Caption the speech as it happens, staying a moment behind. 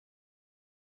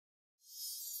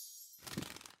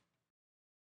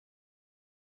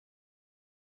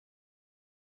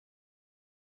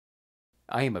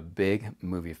I am a big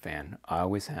movie fan. I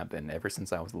always have been, ever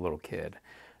since I was a little kid.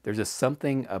 There's just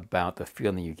something about the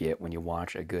feeling you get when you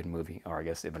watch a good movie, or I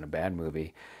guess even a bad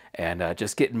movie, and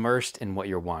just get immersed in what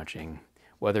you're watching.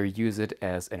 Whether you use it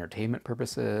as entertainment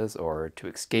purposes, or to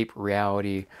escape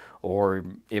reality, or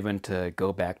even to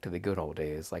go back to the good old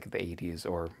days, like the 80s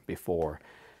or before.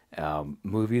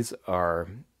 Movies are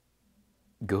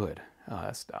good.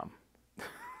 That's dumb.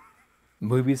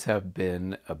 Movies have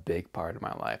been a big part of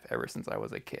my life ever since I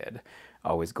was a kid.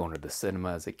 Always going to the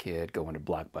cinema as a kid, going to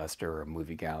Blockbuster or a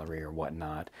movie gallery or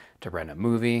whatnot to rent a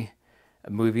movie.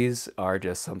 Movies are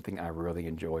just something I really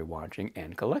enjoy watching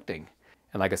and collecting.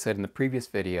 And like I said in the previous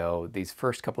video, these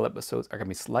first couple episodes are going to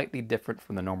be slightly different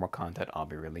from the normal content I'll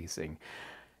be releasing.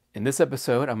 In this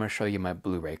episode, I'm going to show you my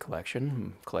Blu-ray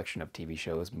collection of TV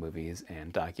shows, movies,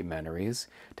 and documentaries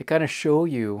to kind of show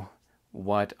you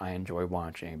what I enjoy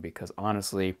watching, because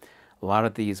honestly, a lot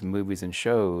of these movies and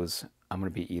shows, I'm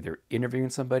going to be either interviewing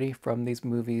somebody from these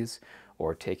movies,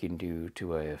 or taking you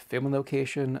to a filming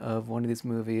location of one of these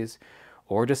movies,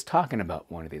 or just talking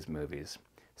about one of these movies.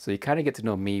 So you kind of get to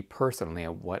know me personally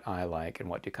and what I like and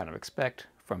what you kind of expect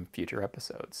from future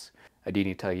episodes. I do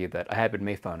need to tell you that I have been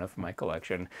made fun of for my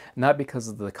collection, not because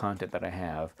of the content that I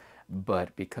have,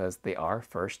 but because they are,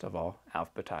 first of all,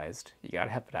 alphabetized. You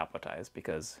gotta have it alphabetized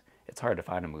because it's hard to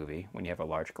find a movie when you have a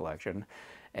large collection.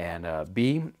 And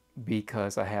B,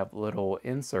 because I have little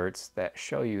inserts that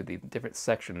show you the different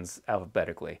sections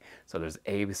alphabetically. So there's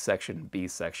A section, B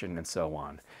section, and so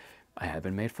on. I have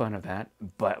been made fun of that,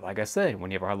 but like I said,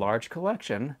 when you have a large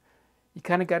collection, you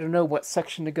kind of got to know what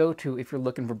section to go to. If you're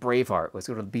looking for Braveheart, let's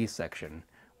go to the B section.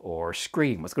 Or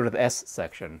Scream, let's go to the S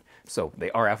section. So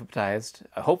they are alphabetized.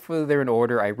 Hopefully they're in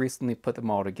order. I recently put them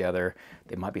all together.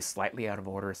 They might be slightly out of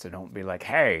order, so don't be like,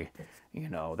 hey, you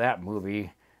know, that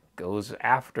movie goes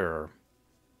after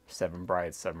Seven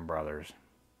Brides, Seven Brothers.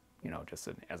 You know, just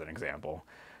as an example.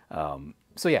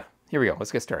 So yeah, here we go.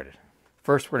 Let's get started.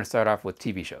 First, we're going to start off with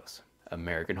TV shows.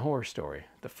 American Horror Story,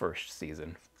 the first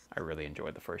season. I really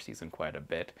enjoyed the first season quite a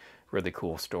bit. Really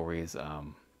cool stories. I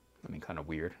mean, kind of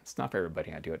weird. It's not for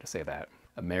everybody, I do have to say that.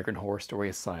 American Horror Story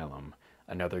Asylum,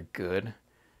 another good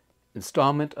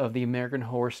installment of the American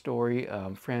Horror Story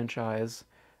franchise.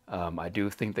 I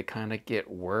do think they kind of get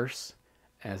worse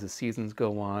as the seasons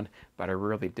go on, but I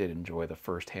really did enjoy the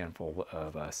first handful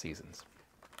of seasons.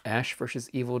 Ash vs.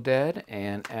 Evil Dead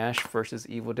and Ash vs.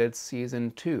 Evil Dead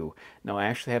Season 2. Now, I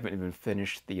actually haven't even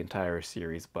finished the entire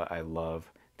series, but I love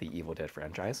the Evil Dead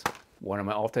franchise. One of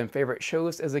my all-time favorite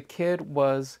shows as a kid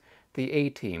was the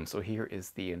A-Team, so here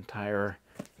is the entire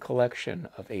collection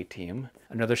of A-Team.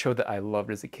 Another show that I loved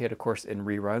as a kid, of course, in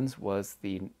reruns, was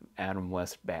the Adam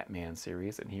West Batman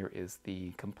series, and here is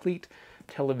the complete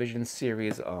television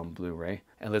series on Blu-ray.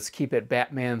 And let's keep it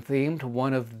Batman themed,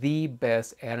 one of the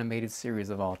best animated series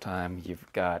of all time.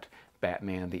 You've got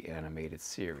Batman the Animated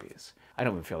Series. I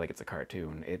don't even feel like it's a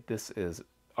cartoon. This is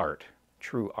art.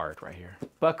 True art right here.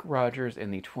 Buck Rogers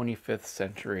in the 25th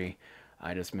Century.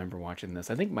 I just remember watching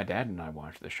this. I think my dad and I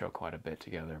watched the show quite a bit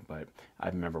together, but I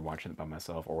remember watching it by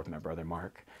myself or with my brother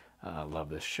Mark. Love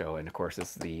this show, and of course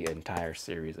it's the entire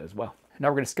series as well. Now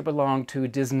we're going to skip along to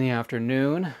Disney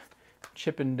Afternoon.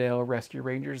 Chip 'n Dale Rescue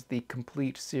Rangers, the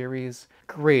complete series.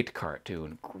 Great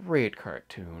cartoon,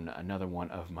 another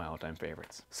one of my all-time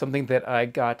favorites. Something that I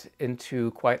got into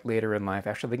quite later in life.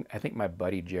 Actually, I think my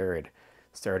buddy Jared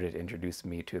started introducing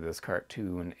me to this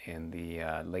cartoon in the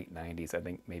late 90s, I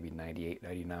think maybe 98,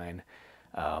 99.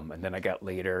 And then I got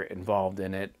later involved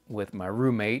in it with my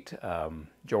roommate,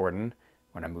 Jordan.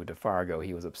 When I moved to Fargo,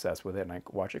 he was obsessed with it, and I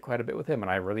watch it quite a bit with him, and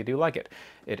I really do like it.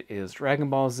 It is Dragon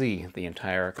Ball Z, the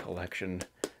entire collection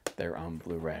there on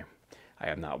Blu-ray. I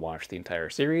have not watched the entire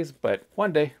series, but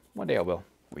one day I will.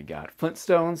 We got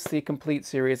Flintstones, the complete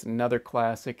series, another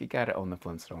classic. You gotta own the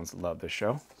Flintstones, love this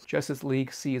show. Justice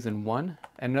League Season 1.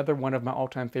 Another one of my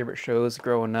all-time favorite shows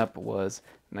growing up was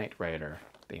Knight Rider.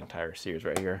 The entire series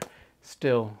right here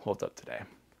still holds up today.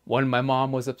 One my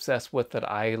mom was obsessed with that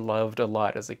I loved a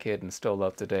lot as a kid and still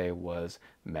love today was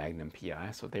Magnum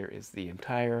P.I. So there is the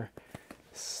entire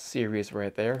series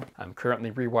right there. I'm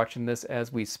currently rewatching this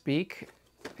as we speak.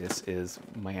 This is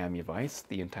Miami Vice,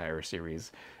 the entire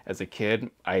series. As a kid,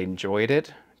 I enjoyed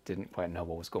it. Didn't quite know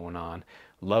what was going on.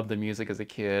 Loved the music as a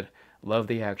kid. Loved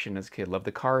the action as a kid. Loved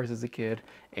the cars as a kid.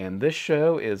 And this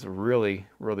show is really,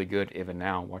 really good even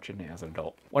now, watching it as an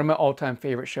adult. One of my all-time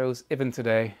favorite shows, even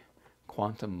today,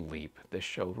 Quantum Leap. This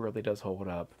show really does hold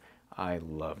up. I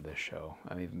love this show.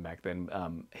 I mean, even back then,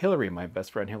 Hillary, my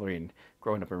best friend Hillary,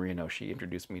 growing up in Reno, she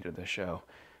introduced me to this show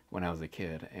when I was a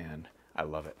kid, and I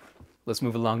love it. Let's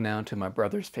move along now to my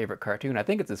brother's favorite cartoon. I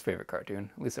think it's his favorite cartoon.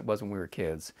 At least it was when we were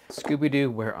kids. Scooby-Doo,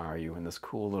 Where Are You? In this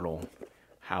cool little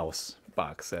house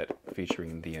box set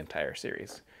featuring the entire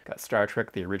series. Got Star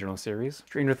Trek, the original series.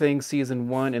 Stranger Things Season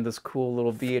 1 in this cool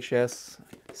little VHS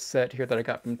set here that I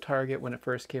got from Target when it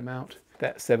first came out.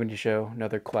 That 70s show,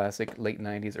 another classic late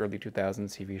 90s, early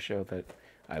 2000s TV show that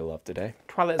I love today.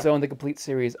 Twilight Zone, the complete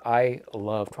series. I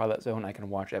love Twilight Zone. I can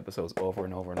watch episodes over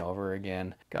and over and over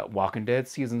again. Got Walking Dead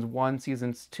Seasons 1,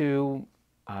 Seasons 2.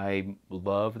 I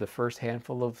love the first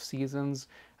handful of seasons.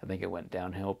 I think it went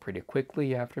downhill pretty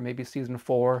quickly after maybe Season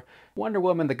 4. Wonder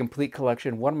Woman, the complete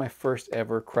collection. One of my first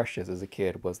ever crushes as a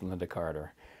kid was Linda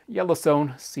Carter.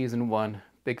 Yellowstone, Season 1.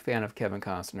 Big fan of Kevin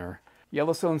Costner.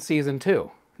 Yellowstone Season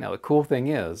 2. Now the cool thing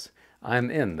is,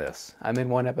 I'm in this. I'm in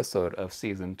one episode of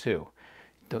Season 2.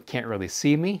 Can't really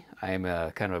see me. I'm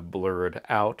kind of blurred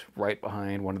out right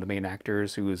behind one of the main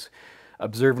actors who's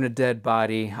observing a dead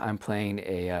body. I'm playing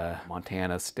a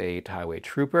Montana State Highway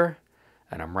Trooper,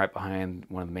 and I'm right behind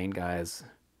one of the main guys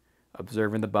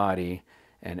observing the body.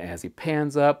 And as he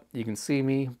pans up, you can see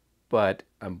me, but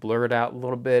I'm blurred out a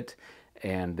little bit.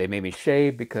 And they made me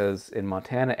shave because in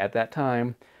Montana at that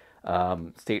time,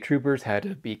 state troopers had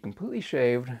to be completely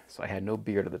shaved, so I had no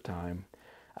beard at the time.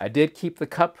 I did keep the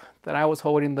cup that I was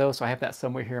holding though, so I have that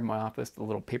somewhere here in my office, the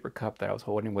little paper cup that I was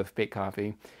holding with fake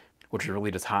coffee, which is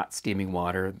really just hot steaming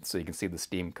water, so you can see the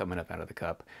steam coming up out of the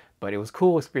cup. But it was a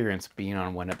cool experience being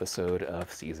on one episode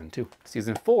of Season 2.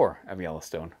 Season 4 of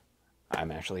Yellowstone.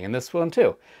 I'm actually in this one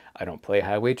too. I don't play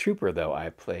Highway Trooper though, I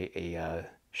play a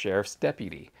sheriff's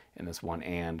deputy in this one,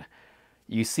 and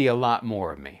you see a lot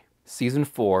more of me. Season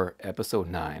 4, Episode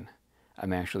 9.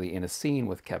 I'm actually in a scene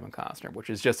with Kevin Costner, which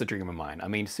is just a dream of mine. I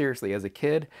mean, seriously, as a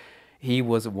kid, he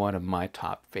was one of my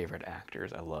top favorite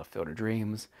actors. I love Field of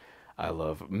Dreams. I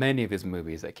love many of his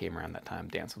movies that came around that time.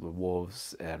 Dance with the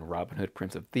Wolves and Robin Hood,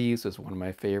 Prince of Thieves was one of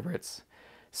my favorites.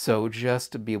 So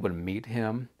just to be able to meet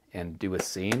him and do a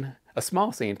scene, a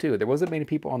small scene too. There wasn't many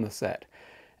people on the set.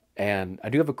 And I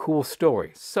do have a cool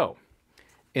story. So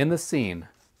in the scene,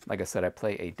 like I said, I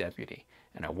play a deputy.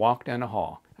 And I walk down the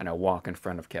hall, and I walk in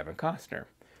front of Kevin Costner.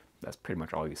 That's pretty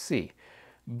much all you see.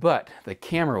 But the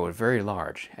camera was very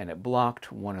large, and it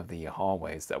blocked one of the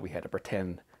hallways that we had to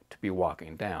pretend to be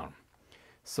walking down.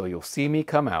 So you'll see me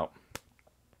come out,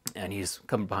 and he's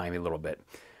coming behind me a little bit.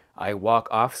 I walk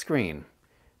off screen,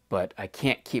 but I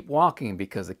can't keep walking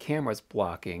because the camera's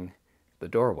blocking the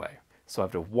doorway. So I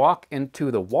have to walk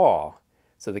into the wall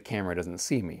so the camera doesn't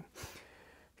see me.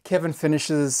 Kevin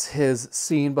finishes his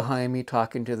scene behind me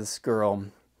talking to this girl,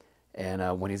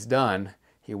 and when he's done,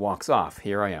 he walks off.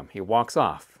 Here I am. He walks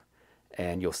off,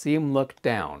 and you'll see him look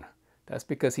down. That's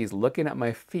because he's looking at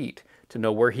my feet to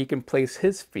know where he can place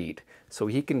his feet so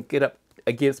he can get up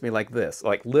against me like this.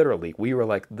 Like literally, we were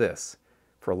like this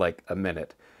for like a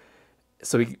minute.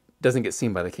 So he doesn't get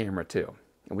seen by the camera too.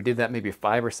 And we did that maybe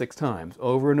 5 or 6 times,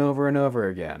 over and over and over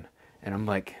again. And I'm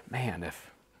like, man,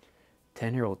 if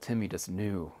 10-year-old Timmy just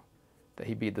knew that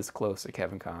he'd be this close to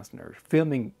Kevin Costner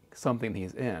filming something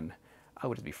he's in, I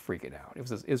would just be freaking out. It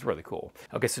was really cool.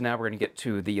 Okay, so now we're going to get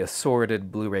to the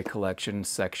assorted Blu-ray collection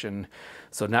section.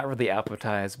 So not really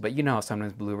advertised, but you know how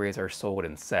sometimes Blu-rays are sold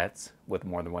in sets with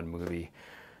more than one movie.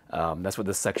 That's what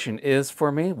this section is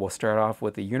for me. We'll start off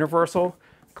with the Universal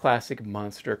Classic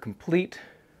Monster Complete.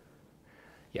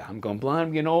 Yeah, I'm going blind,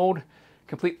 I'm getting old.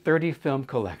 Complete 30 film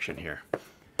collection here.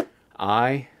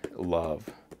 I love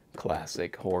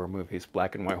classic horror movies,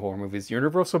 black and white horror movies.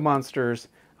 Universal Monsters,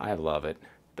 I love it.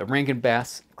 The Rankin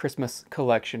Bass Christmas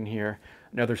collection here.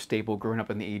 Another staple growing up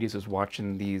in the 80s was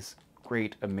watching these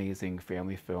great, amazing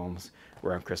family films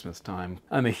around Christmas time.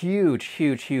 I'm a huge,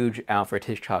 huge, huge Alfred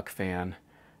Hitchcock fan.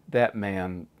 That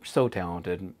man, so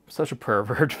talented, such a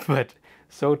pervert, but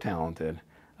so talented.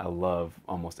 I love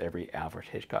almost every Alfred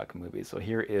Hitchcock movie. So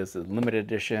here is the limited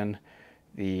edition,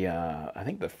 I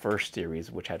think the first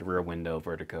series, which had Rear Window,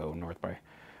 Vertigo,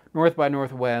 North by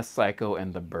Northwest, Psycho,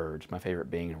 and The Birds. My favorite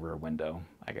being Rear Window.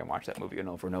 I can watch that movie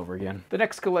over and over again. The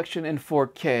next collection in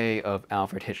 4K of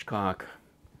Alfred Hitchcock.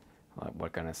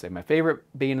 What can I say? My favorite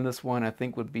being in this one, I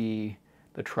think, would be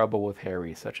The Trouble with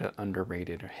Harry, such an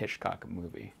underrated Hitchcock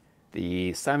movie.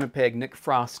 The Simon Pegg, Nick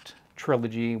Frost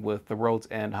trilogy with The World's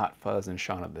End, Hot Fuzz, and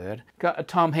Shaun of the Dead. Got a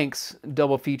Tom Hanks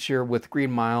double feature with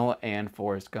Green Mile and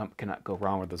Forrest Gump. Cannot go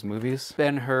wrong with those movies.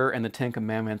 Ben-Hur and the Ten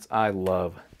Commandments. I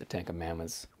love the Ten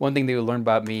Commandments. One thing that you learn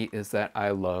about me is that I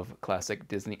love classic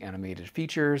Disney animated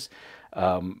features.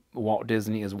 Walt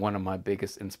Disney is one of my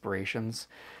biggest inspirations.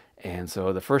 And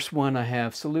so the first one I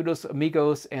have Saludos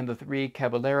Amigos and the Three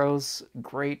Caballeros.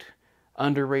 Great,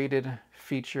 underrated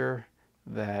feature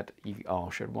that you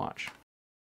all should watch.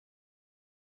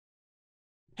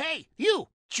 Hey, you!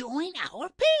 Join our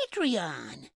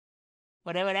Patreon!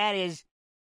 Whatever that is.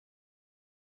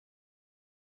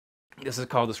 This is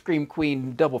called the Scream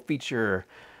Queen double feature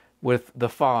with The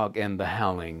Fog and The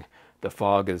Howling. The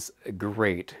Fog is a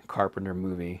great Carpenter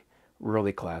movie,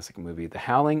 really classic movie. The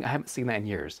Howling, I haven't seen that in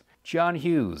years. John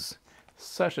Hughes,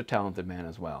 such a talented man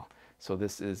as well. So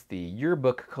this is the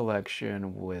yearbook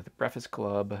collection with Breakfast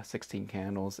Club, 16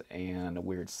 Candles, and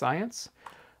Weird Science.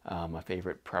 My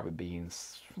favorite probably being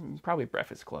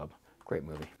Breakfast Club. Great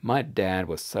movie. My dad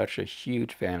was such a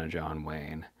huge fan of John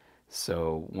Wayne.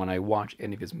 So when I watch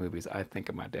any of his movies, I think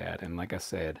of my dad. And like I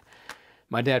said,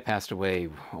 my dad passed away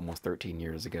almost 13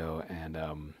 years ago. And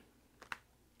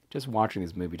just watching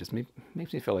this movie just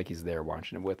makes me feel like he's there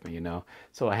watching it with me, you know?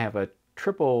 So I have a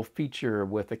triple feature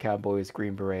with the Cowboys,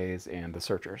 Green Berets, and The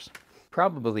Searchers.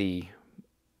 Probably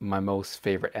my most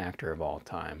favorite actor of all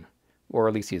time, or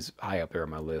at least he's high up there on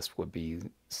my list, would be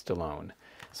Stallone.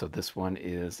 So this one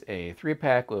is a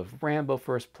 3-pack of Rambo,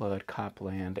 First Blood,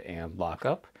 Copland, and Lock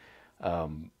Up.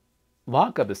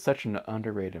 Lock Up is such an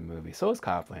underrated movie. So is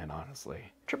Copland,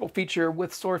 honestly. Triple feature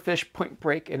with Swordfish, Point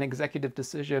Break, and Executive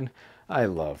Decision. I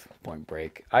love Point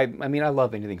Break. I mean, I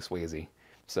love anything Swayze.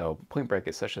 So Point Break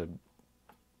is such an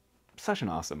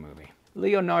awesome movie.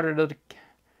 Leonardo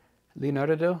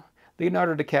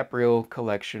DiCaprio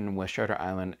collection with Shutter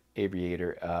Island,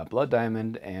 Aviator, Blood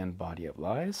Diamond, and Body of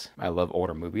Lies. I love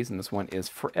older movies, and this one is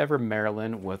Forever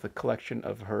Marilyn with a collection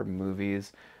of her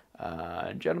movies.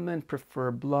 Gentlemen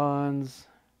Prefer Blondes.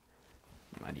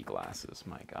 Mighty Glasses,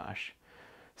 my gosh.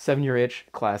 7 Year Itch,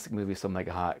 classic movie. Some Like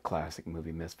a Hot, classic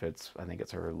movie. Misfits, I think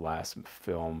it's her last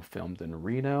film filmed in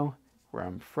Reno, where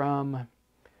I'm from.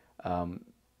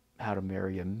 How to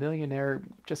Marry a Millionaire,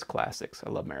 just classics. I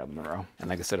love Marilyn Monroe. And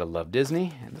like I said, I love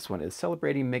Disney. And this one is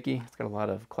Celebrating Mickey. It's got a lot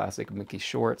of classic Mickey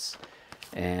shorts.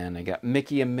 And I got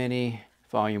Mickey and Minnie,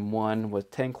 Volume 1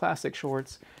 with 10 classic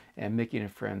shorts. And Mickey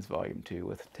and Friends, Volume 2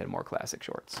 with 10 more classic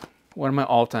shorts. One of my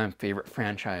all-time favorite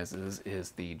franchises is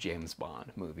the James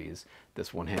Bond movies.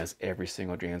 This one has every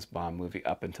single James Bond movie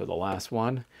up until the last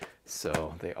one.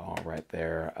 So they all right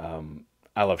there.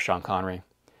 I love Sean Connery.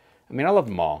 I mean, I love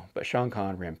them all, but Sean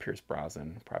Connery and Pierce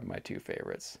Brosnan, probably my two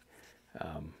favorites.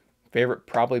 Favorite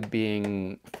probably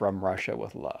being From Russia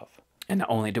with Love. And not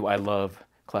only do I love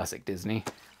classic Disney,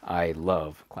 I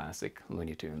love classic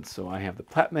Looney Tunes. So I have the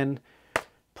Platinum,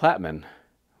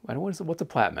 what's a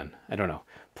Platinum? I don't know.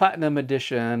 Platinum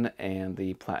Edition and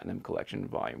the Platinum Collection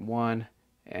Volume 1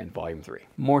 and Volume 3.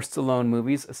 More Stallone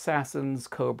movies, Assassins,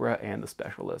 Cobra, and The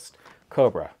Specialist.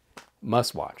 Cobra,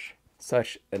 must watch.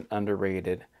 Such an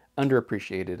underrated,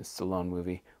 underappreciated Stallone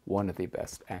movie. One of the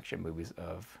best action movies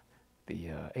of the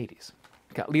 80s.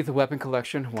 Got Lethal Weapon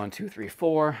collection, 1, 2, 3,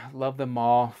 4. Love them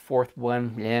all. Fourth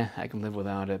one, yeah, I can live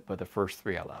without it, but the first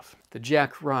three I love. The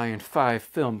Jack Ryan 5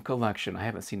 film collection. I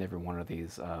haven't seen every one of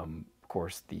these. Of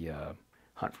course, the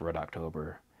Hunt for Red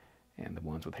October and the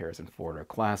ones with Harrison Ford are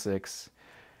classics.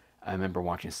 I remember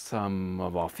watching Some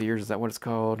of All Fears. Is that what it's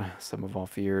called? Some of All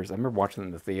Fears. I remember watching it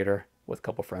in the theater with a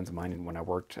couple friends of mine when I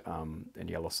worked in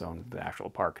Yellowstone, the actual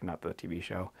park, not the TV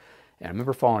show. And I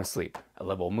remember falling asleep. I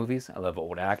love old movies. I love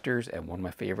old actors. And one of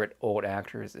my favorite old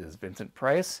actors is Vincent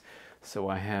Price. So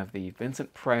I have the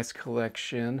Vincent Price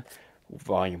collection,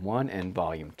 Volume 1 and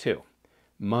Volume 2.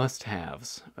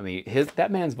 Must-haves. I mean,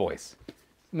 that man's voice.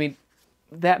 I mean,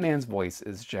 that man's voice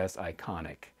is just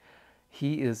iconic.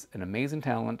 He is an amazing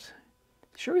talent.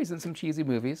 Sure, he's in some cheesy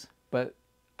movies, but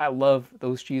I love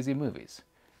those cheesy movies.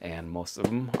 And most of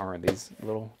them are in these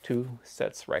little 2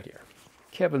 sets right here.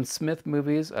 Kevin Smith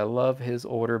movies. I love his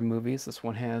older movies. This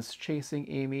one has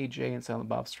Chasing Amy, Jay and Silent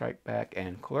Bob Strike Back,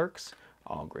 and Clerks.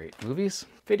 All great movies.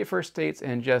 51st Dates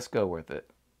and Just Go With It.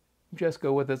 Just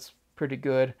Go With It's pretty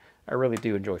good. I really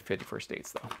do enjoy 51st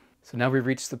Dates though. So now we've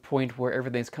reached the point where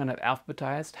everything's kind of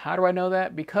alphabetized. How do I know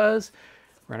that? Because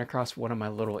I ran across one of my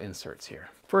little inserts here.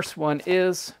 First one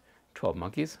is 12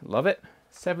 Monkeys. Love it.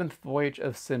 Seventh Voyage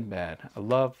of Sinbad. I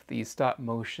love the stop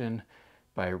motion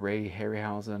by Ray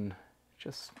Harryhausen.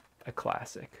 Just a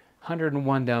classic.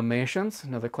 101 Dalmatians,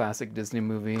 another classic Disney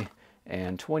movie,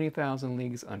 and 20,000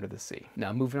 Leagues Under the Sea.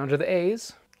 Now moving on to the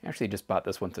A's. I actually just bought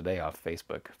this one today off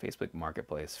Facebook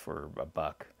Marketplace for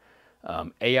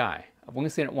 $1. AI. I've only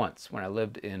seen it once when I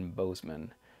lived in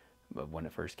Bozeman when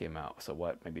it first came out. So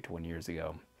what, maybe 20 years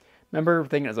ago. Remember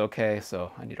thinking it was okay,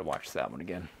 so I need to watch that one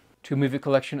again. 2 movie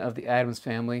collection of the Addams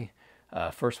Family.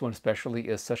 First one especially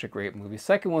is such a great movie.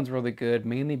 Second one's really good,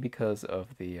 mainly because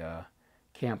of the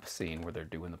camp scene where they're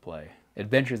doing the play.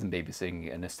 Adventures in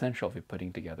Babysitting, an essential if you're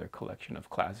putting together a collection of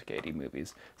classic 80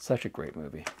 movies. Such a great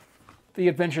movie. The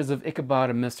Adventures of Ichabod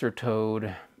and Mr.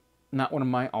 Toad. Not one of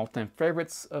my all-time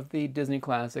favorites of the Disney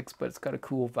classics, but it's got a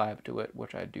cool vibe to it,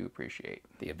 which I do appreciate.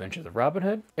 The Adventures of Robin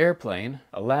Hood, Airplane,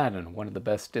 Aladdin, one of the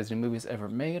best Disney movies ever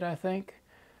made, I think.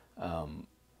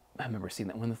 I remember seeing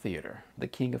that one in the theater. The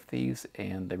King of Thieves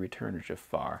and The Return of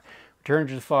Jafar. Return of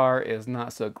Jafar is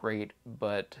not so great,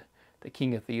 but The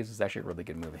King of Thieves is actually a really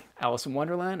good movie. Alice in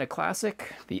Wonderland, a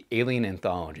classic. The Alien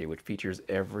Anthology, which features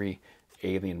every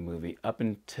Alien movie up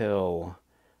until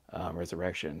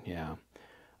Resurrection, yeah.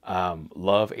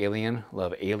 Love Alien,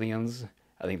 love Aliens.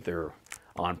 I think they're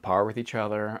on par with each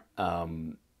other.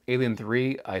 Alien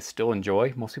 3, I still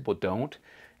enjoy. Most people don't.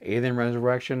 Alien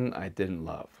Resurrection, I didn't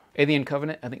love. Alien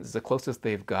Covenant, I think is the closest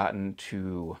they've gotten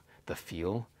to the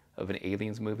feel of an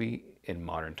Aliens movie in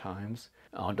modern times.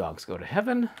 All Dogs Go to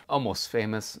Heaven, Almost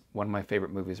Famous, one of my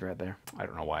favorite movies right there. I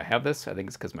don't know why I have this. I think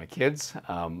it's because my kids.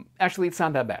 Actually, it's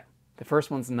not that bad. The first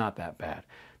one's not that bad.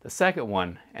 The second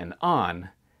one and on,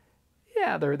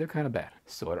 yeah, they're kind of bad.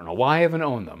 So I don't know why I haven't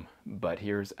owned them, but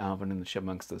here's Alvin and the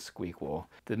Chipmunks, The Squeakquel.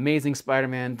 The Amazing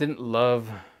Spider-Man, didn't love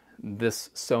this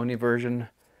Sony version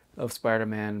of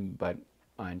Spider-Man, but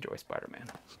I enjoy Spider-Man.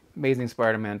 Amazing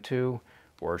Spider-Man 2,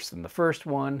 worse than the first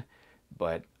one,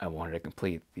 but I wanted to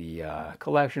complete the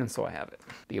collection, so I have it.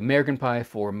 The American Pie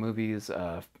 4 movies,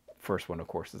 first one, of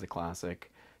course, is a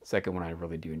classic. Second one I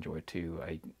really do enjoy too.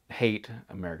 I hate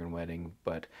American Wedding,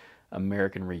 but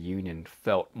American Reunion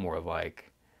felt more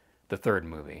like the third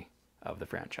movie of the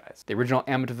franchise. The original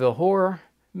Amityville Horror,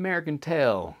 American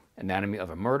Tail, Anatomy of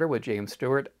a Murder with James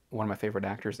Stewart. One of my favorite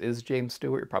actors is James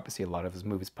Stewart. You'll probably see a lot of his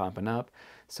movies popping up,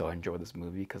 so I enjoy this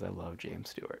movie because I love James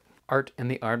Stewart. Art and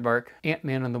the Aardvark,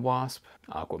 Ant-Man and the Wasp,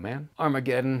 Aquaman,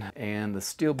 Armageddon, and the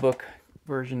Steelbook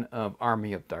version of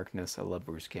Army of Darkness. I love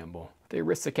Bruce Campbell. The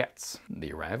Aristocats,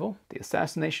 The Arrival, The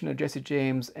Assassination of Jesse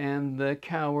James, and The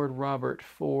Coward Robert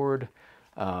Ford.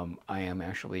 I am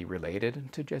actually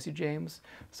related to Jesse James,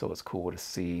 so it's cool to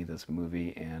see this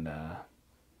movie, and I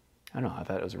don't know, I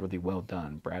thought it was really well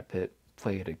done. Brad Pitt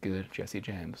played a good Jesse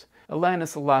James.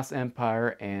 Atlantis, The Lost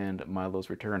Empire, and Milo's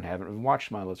Return. Haven't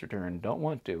watched Milo's Return, don't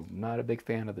want to. Not a big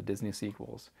fan of the Disney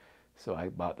sequels, so I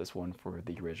bought this one for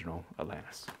the original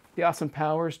Atlantis. The Austin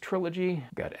Powers trilogy,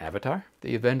 got Avatar.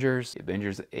 The Avengers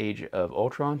Age of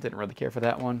Ultron, didn't really care for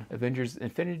that one. Avengers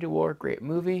Infinity War, great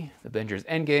movie. Avengers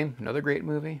Endgame, another great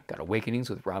movie. Got Awakenings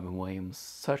with Robin Williams,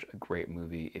 such a great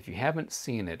movie. If you haven't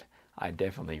seen it, I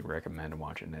definitely recommend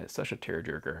watching it. It's such a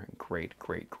tearjerker. Great,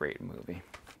 great, great movie.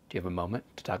 Do you have a moment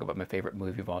to talk about my favorite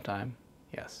movie of all time?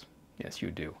 Yes. Yes, you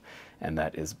do. And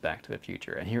that is Back to the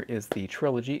Future. And here is the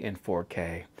trilogy in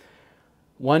 4K.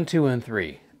 1, 2, and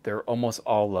 3. They're almost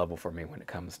all level for me when it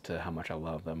comes to how much I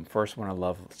love them. First one I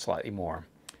love slightly more.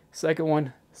 Second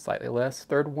one, slightly less.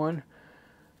 Third one,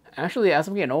 actually as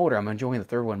I'm getting older, I'm enjoying the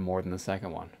third one more than the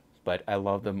second one. But I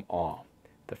love them all.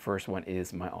 The first one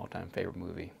is my all-time favorite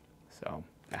movie. So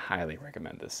I highly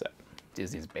recommend this set.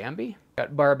 Disney's Bambi.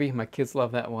 Got Barbie. My kids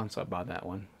love that one, so I bought that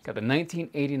one. Got the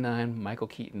 1989 Michael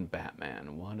Keaton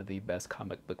Batman. One of the best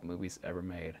comic book movies ever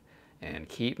made. And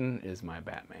Keaton is my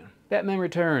Batman. Batman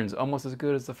Returns, almost as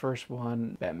good as the first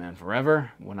one. Batman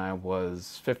Forever. When I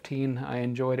was 15, I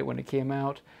enjoyed it when it came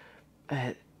out.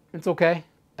 It's okay.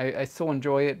 I still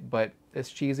enjoy it, but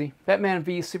it's cheesy. Batman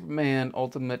v Superman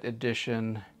Ultimate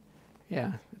Edition.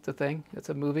 Yeah, it's a thing. It's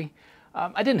a movie.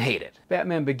 I didn't hate it.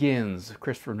 Batman Begins,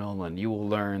 Christopher Nolan. You will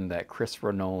learn that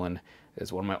Christopher Nolan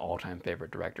is one of my all-time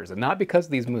favorite directors. And not because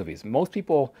of these movies. Most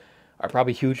people are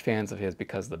probably huge fans of his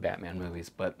because of the Batman movies,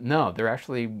 but no, they're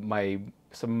actually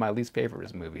some of my least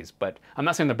favorite movies. But I'm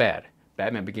not saying they're bad.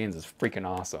 Batman Begins is freaking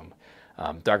awesome.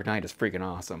 Dark Knight is freaking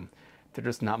awesome. They're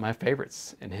just not my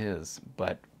favorites in his,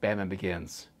 but Batman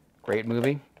Begins, great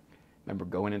movie. Remember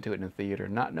going into it in the theater,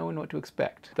 not knowing what to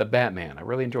expect. The Batman, I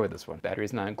really enjoyed this one.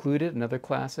 Batteries Not Included, another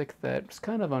classic that's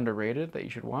kind of underrated that you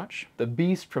should watch. The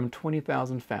Beast from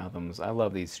 20,000 Fathoms. I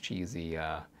love these cheesy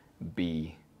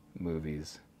B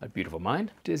movies. A Beautiful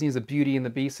Mind. Disney's A Beauty and the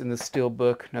Beast in the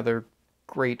Steelbook, another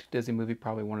great Disney movie,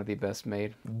 probably one of the best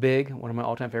made. Big, one of my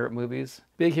all-time favorite movies.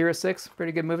 Big Hero 6,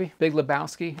 pretty good movie. Big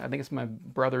Lebowski, I think it's my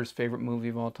brother's favorite movie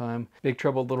of all time. Big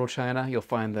Trouble in Little China, you'll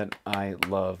find that I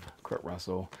love Kurt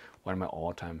Russell, one of my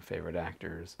all-time favorite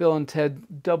actors. Bill and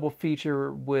Ted double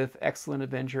feature with Excellent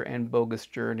Adventure and Bogus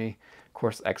Journey. Of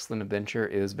course, Excellent Adventure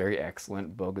is very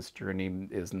excellent. Bogus Journey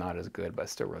is not as good, but I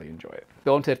still really enjoy it.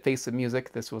 Bill and Ted Face the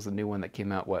Music. This was a new one that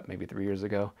came out, what, maybe 3 years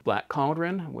ago. Black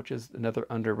Cauldron, which is another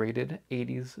underrated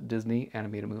 80s Disney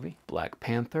animated movie. Black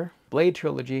Panther. Blade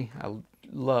Trilogy. I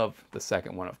love the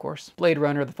second one, of course. Blade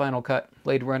Runner, The Final Cut.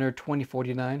 Blade Runner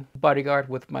 2049. Bodyguard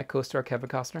with my co-star Kevin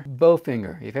Costner.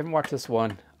 Bowfinger. If you haven't watched this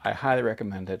one, I highly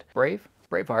recommend it. Brave.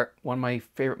 Braveheart, one of my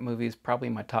favorite movies, probably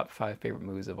my top 5 favorite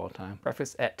movies of all time.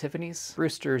 Breakfast at Tiffany's,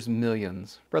 Brewster's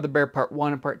Millions. Brother Bear Part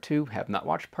 1 and Part 2, have not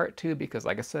watched Part 2 because,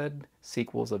 like I said,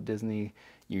 sequels of Disney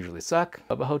usually suck.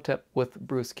 Bubba Hotep with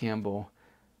Bruce Campbell,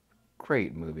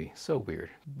 great movie, so weird.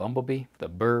 Bumblebee, The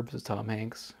Burbs with Tom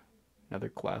Hanks, another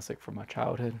classic from my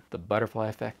childhood. The Butterfly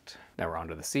Effect. Now we're on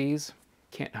to the Seas.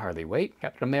 Can't Hardly Wait.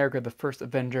 Captain America the First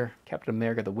Avenger. Captain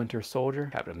America the Winter Soldier.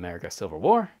 Captain America Civil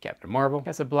War. Captain Marvel.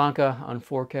 Casablanca on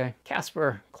 4K.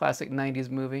 Casper, classic 90s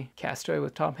movie. Castaway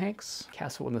with Tom Hanks.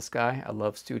 Castle in the Sky. I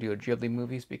love Studio Ghibli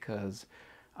movies because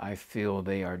I feel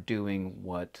they are doing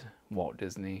what Walt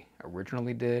Disney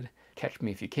originally did. Catch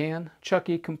Me If You Can.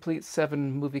 Chucky Complete 7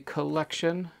 movie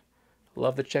collection.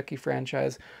 Love the Chucky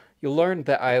franchise. You'll learn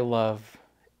that I love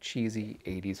cheesy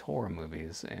 80s horror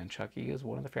movies, and Chucky is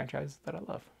one of the franchises that I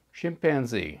love.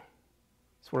 Chimpanzee.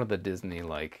 It's one of the Disney,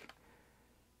 like,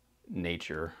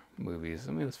 nature movies.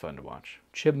 I mean, it was fun to watch.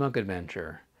 Chipmunk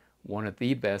Adventure. One of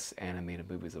the best animated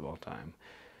movies of all time.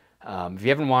 If you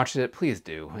haven't watched it, please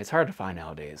do. It's hard to find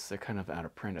nowadays. They're kind of out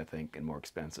of print, I think, and more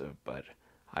expensive, but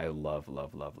I love,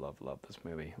 love, love, love, love this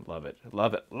movie. Love it.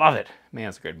 Love it. Love it. Man,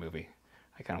 it's a great movie.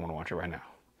 I kind of want to watch it right now.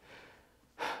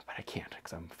 But I can't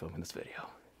because I'm filming this video.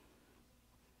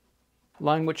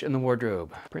 Lion Witch in the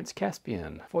Wardrobe, Prince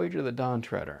Caspian, Voyage of the Dawn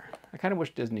Treader. I kind of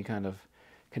wish Disney kind of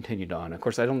continued on. Of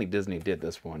course, I don't think Disney did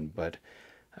this one, but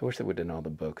I wish they would have done all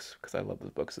the books because I loved the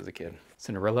books as a kid.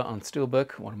 Cinderella on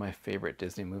Steelbook, one of my favorite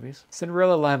Disney movies.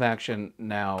 Cinderella live action.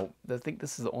 Now, I think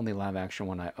this is the only live action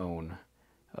one I own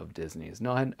of Disney's.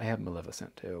 No, I have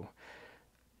Maleficent too.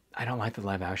 I don't like the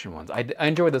live action ones. I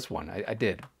enjoyed this one. I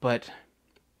did, but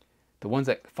the ones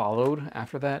that followed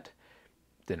after that,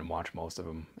 didn't watch most of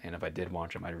them, and if I did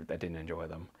watch them, I didn't enjoy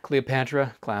them.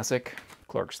 Cleopatra, classic.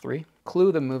 Clerks 3.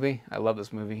 Clue, the movie. I love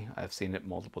this movie. I've seen it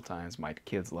multiple times. My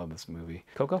kids love this movie.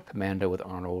 Coco. Commando with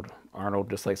Arnold. Arnold,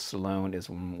 just like Stallone, is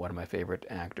one of my favorite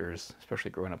actors,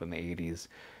 especially growing up in the 80s.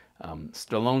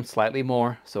 Stallone slightly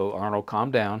more, so Arnold,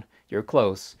 calm down. You're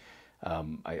close.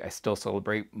 I still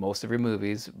celebrate most of your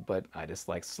movies, but I just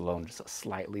like Stallone just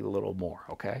slightly a little more,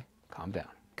 okay? Calm down.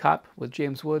 Cop with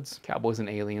James Woods, Cowboys and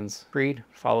Aliens, Creed,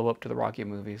 follow-up to the Rocky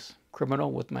movies,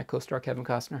 Criminal with my co-star Kevin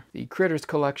Costner, the Critters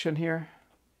collection here.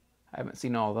 I haven't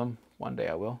seen all of them. One day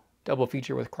I will. Double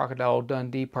feature with Crocodile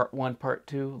Dundee, Part 1, Part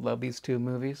 2. Love these two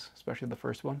movies, especially the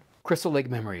first one. Crystal Lake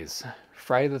Memories,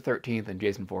 Friday the 13th and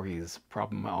Jason Voorhees,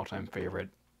 probably my all-time favorite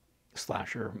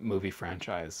slasher movie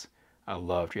franchise. I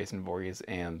love Jason Voorhees,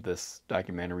 and this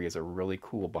documentary is a really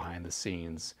cool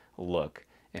behind-the-scenes look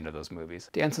into those movies.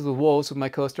 Dances with Wolves with my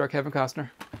co-star Kevin Costner.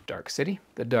 Dark City.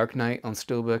 The Dark Knight on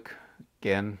Steelbook.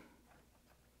 Again,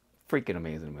 freaking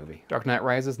amazing movie. Dark Knight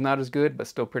Rises, not as good, but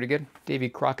still pretty good. Davy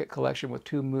Crockett collection with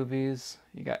 2 movies.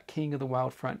 You got King of the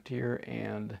Wild Frontier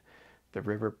and The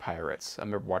River Pirates. I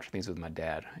remember watching these with my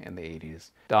dad in the 80s.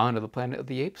 Dawn of the Planet of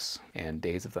the Apes and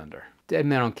Days of Thunder. Dead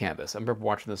Man on Canvas. I remember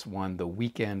watching this one the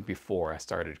weekend before I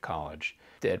started college.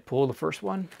 Deadpool, the first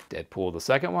one. Deadpool, the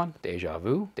second one. Deja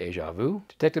Vu. Deja Vu.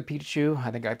 Detective Pikachu. I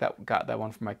think I got that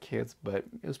one for my kids, but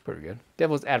it was pretty good.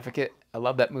 Devil's Advocate. I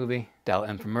love that movie. Dial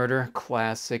M for Murder.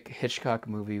 Classic Hitchcock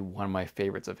movie. One of my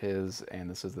favorites of his, and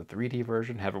this is the 3D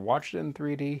version. Haven't watched it in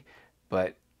 3D,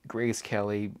 but Grace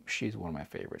Kelly, she's one of my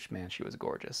favorites. Man, she was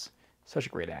gorgeous. Such a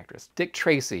great actress. Dick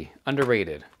Tracy,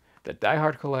 underrated. The Die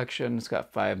Hard collection, it's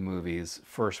got 5 movies.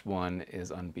 First one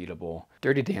is unbeatable.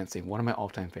 Dirty Dancing, one of my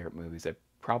all-time favorite movies. I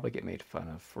probably get made fun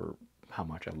of for how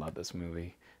much I love this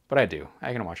movie, but I do.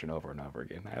 I can watch it over and over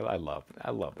again. I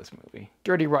love this movie.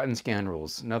 Dirty Rotten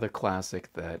Scoundrels, another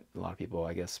classic that a lot of people,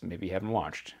 I guess, maybe haven't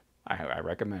watched. I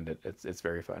recommend it. It's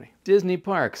very funny. Disney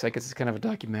Parks. I guess it's kind of a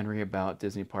documentary about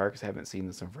Disney Parks. I haven't seen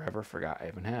this in forever. Forgot I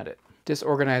haven't had it.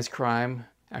 Disorganized Crime.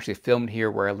 Actually filmed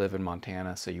here where I live in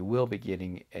Montana, so you will be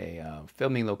getting a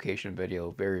filming location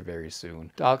video very, very soon.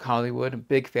 Doc Hollywood.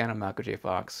 Big fan of Michael J.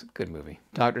 Fox. Good movie.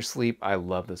 Dr. Sleep. I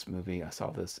love this movie. I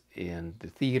saw this in the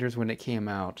theaters when it came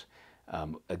out.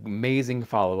 Amazing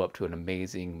follow-up to an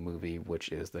amazing movie, which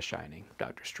is The Shining.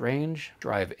 Doctor Strange.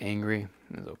 Drive Angry.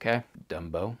 Is okay.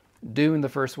 Dumbo. Dune, the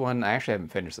first one. I actually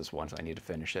haven't finished this one, so I need to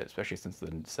finish it, especially since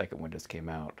the second one just came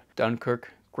out.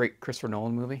 Dunkirk, great Christopher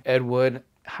Nolan movie. Ed Wood,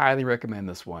 highly recommend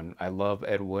this one. I love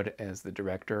Ed Wood as the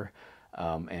director,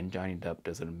 and Johnny Depp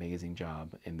does an amazing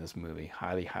job in this movie.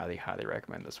 Highly, highly, highly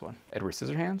recommend this one. Edward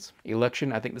Scissorhands.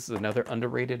 Election, I think this is another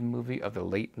underrated movie of the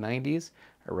late 90s.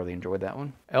 I really enjoyed that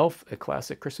one. Elf, a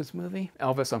classic Christmas movie.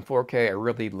 Elvis on 4K, I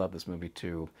really love this movie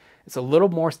too. It's a little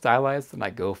more stylized than I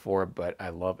go for, but I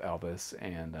love Elvis,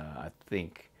 and I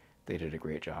think they did a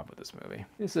great job with this movie.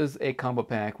 This is a combo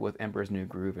pack with Emperor's New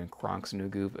Groove and Kronk's New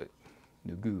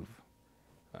Groove.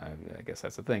 I guess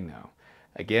that's a thing now.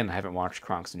 Again, I haven't watched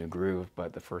Kronk's New Groove,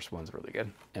 but the first one's really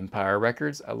good. Empire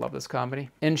Records, I love this comedy.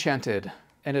 Enchanted,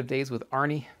 End of Days with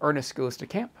Arnie. Ernest Goes to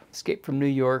Camp. Escape from New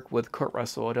York with Kurt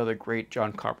Russell, another great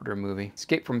John Carpenter movie.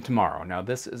 Escape from Tomorrow. Now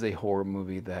this is a horror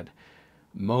movie that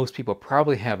most people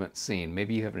probably haven't seen.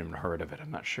 Maybe you haven't even heard of it,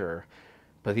 I'm not sure.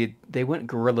 But they went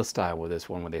guerrilla style with this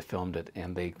one when they filmed it,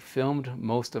 and they filmed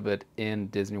most of it in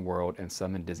Disney World and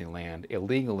some in Disneyland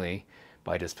illegally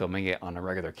by just filming it on a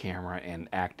regular camera and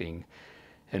acting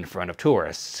in front of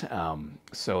tourists.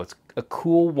 So it's a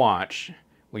cool watch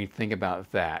when you think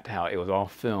about that, how it was all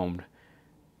filmed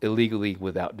illegally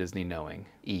without Disney knowing.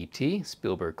 E.T.,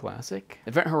 Spielberg classic.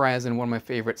 Event Horizon, one of my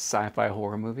favorite sci-fi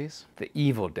horror movies. The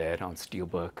Evil Dead on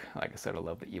Steelbook. Like I said, I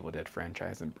love the Evil Dead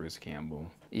franchise and Bruce Campbell.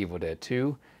 Evil Dead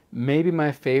 2, maybe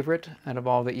my favorite out of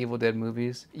all the Evil Dead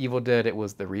movies. Evil Dead, it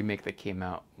was the remake that came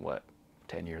out, what,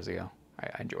 10 years ago?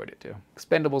 I enjoyed it too.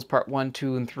 Expendables Part 1,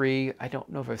 2, and 3. I don't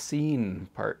know if I've seen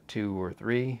Part 2 or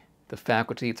 3. The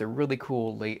Faculty, it's a really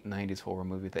cool late 90s horror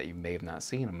movie that you may have not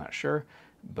seen, I'm not sure.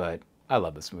 But I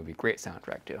love this movie. Great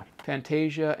soundtrack too.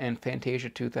 Fantasia and Fantasia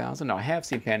 2000. Now I have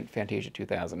seen Fantasia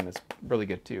 2000 and it's really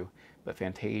good too. But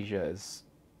Fantasia is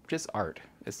just art.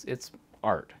 It's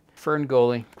art. Fern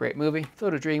Gully, great movie.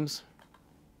 Field of Dreams.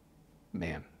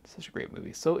 Man, such a great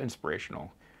movie. So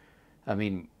inspirational. I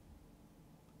mean,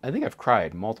 I think I've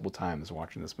cried multiple times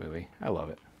watching this movie. I love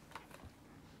it.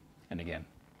 And again,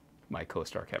 my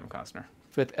co-star Kevin Costner.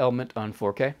 Fifth Element on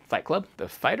 4K. Fight Club, The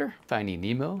Fighter, Finding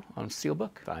Nemo on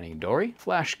Steelbook, Finding Dory,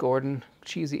 Flash Gordon,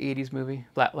 cheesy 80s movie,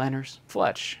 Flatliners,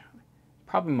 Fletch.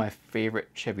 Probably my favorite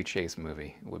Chevy Chase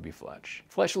movie would be Fletch.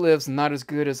 Fletch Lives, not as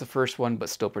good as the first one, but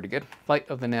still pretty good. Flight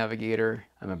of the Navigator.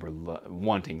 I remember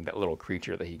wanting that little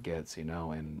creature that he gets, you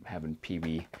know, and having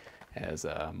Pee-wee as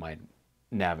my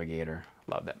navigator.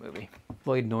 Love that movie.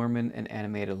 Lloyd Norman, An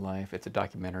Animated Life. It's a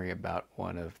documentary about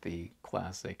one of the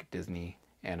classic Disney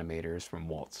animators from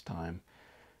Walt's time.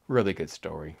 Really good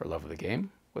story. For Love of the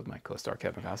Game with my co-star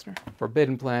Kevin Costner.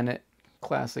 Forbidden Planet,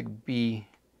 classic B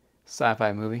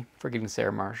sci-fi movie. Forgetting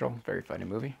Sarah Marshall, very funny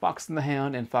movie. Fox and the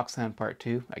Hound and Fox and the Hound Part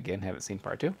 2. Again, haven't seen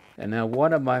Part 2. And now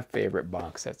one of my favorite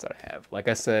box sets that I have. Like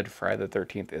I said, Friday the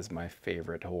 13th is my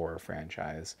favorite horror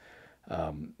franchise.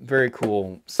 Very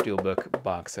cool steelbook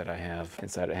box set I have.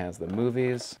 Inside it has the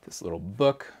movies, this little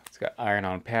book. It's got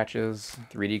iron-on patches,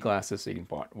 3D glasses so you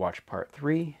can watch Part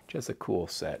 3. Just a cool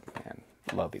set, man.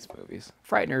 Love these movies.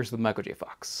 Frighteners with Michael J.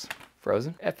 Fox.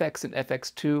 Frozen. FX and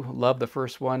FX2. Love the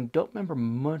first one. Don't remember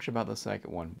much about the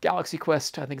second one. Galaxy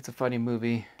Quest. I think it's a funny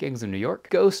movie. Gangs of New York.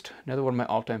 Ghost. Another one of my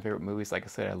all-time favorite movies. Like I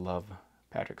said, I love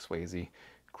Patrick Swayze.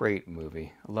 Great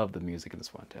movie. I love the music in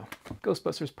this one too.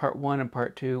 Ghostbusters Part 1 and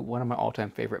Part 2. One of my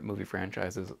all-time favorite movie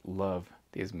franchises. Love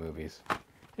these movies.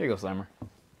 Here you go, Slimer.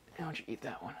 Why don't you eat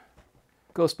that one?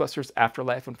 Ghostbusters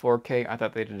Afterlife in 4K. I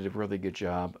thought they did a really good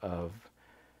job of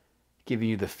giving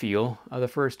you the feel of the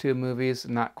first two movies.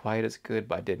 Not quite as good,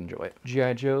 but I did enjoy it.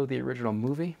 G.I. Joe, the original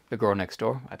movie. The Girl Next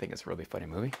Door. I think it's a really funny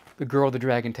movie. The Girl with the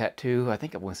Dragon Tattoo. I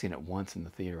think I've only seen it once in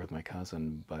the theater with my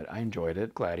cousin, but I enjoyed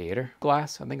it. Gladiator.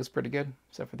 Glass. I think it's pretty good,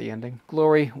 except for the ending.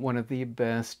 Glory. One of the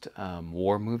best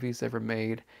war movies ever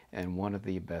made, and one of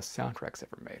the best soundtracks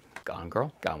ever made. Gone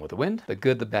Girl. Gone with the Wind. The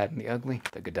Good, the Bad, and the Ugly.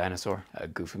 The Good Dinosaur. A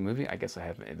Goofy movie. I guess I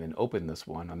haven't even opened this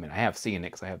one. I mean, I have seen it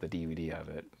because I have the DVD of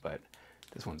it, but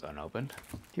this one's unopened.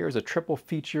 Here's a triple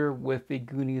feature with the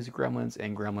Goonies, Gremlins,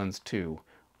 and Gremlins 2.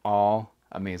 All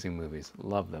amazing movies.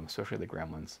 Love them, especially the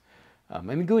Gremlins. And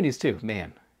the Goonies too,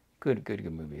 man. Good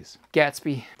movies.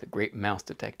 Gatsby, The Great Mouse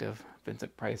Detective.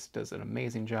 Vincent Price does an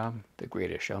amazing job. The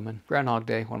Greatest Showman. Groundhog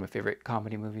Day, one of my favorite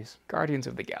comedy movies. Guardians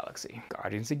of the Galaxy.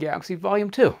 Guardians of the Galaxy Volume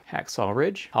 2. Hacksaw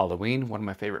Ridge. Halloween, one of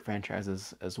my favorite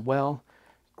franchises as well.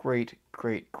 Great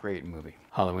movie.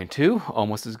 Halloween 2,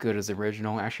 almost as good as the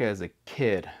original. Actually, as a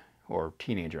kid or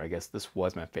teenager, I guess this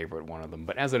was my favorite one of them.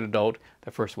 But as an adult,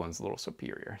 the first one's a little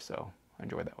superior, so I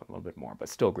enjoyed that one a little bit more, but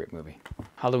still a great movie.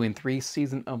 Halloween 3,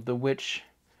 Season of the Witch.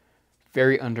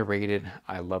 Very underrated.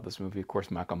 I love this movie. Of course,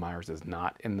 Michael Myers is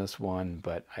not in this one,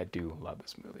 but I do love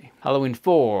this movie. Halloween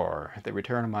 4, The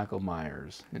Return of Michael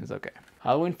Myers. It is okay.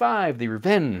 Halloween 5, The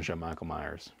Revenge of Michael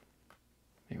Myers.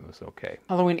 It was okay.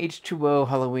 Halloween H2O,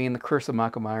 Halloween, The Curse of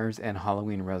Michael Myers, and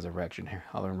Halloween Resurrection.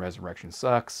 Halloween Resurrection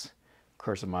sucks.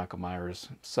 Curse of Michael Myers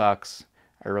sucks.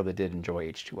 I really did enjoy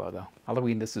H2O though.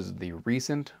 Halloween, this is the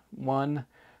recent one.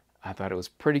 I thought it was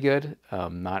pretty good.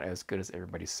 Not as good as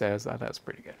everybody says. I thought it was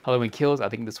pretty good. Halloween Kills, I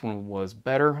think this one was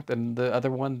better than the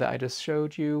other one that I just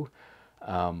showed you.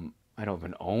 I don't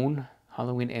even own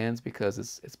Halloween Ends because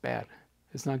it's bad.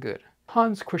 It's not good.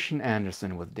 Hans Christian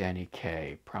Andersen with Danny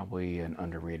Kaye. Probably an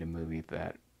underrated movie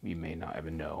that you may not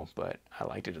even know, but I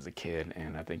liked it as a kid,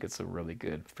 and I think it's a really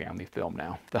good family film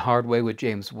now. The Hard Way with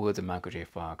James Woods and Michael J.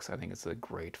 Fox. I think it's a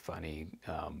great, funny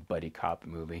buddy cop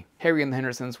movie. Harry and the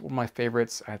Hendersons, one of my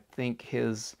favorites. I think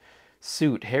his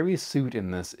suit, Harry's suit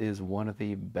in this is one of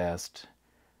the best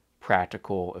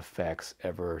practical effects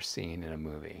ever seen in a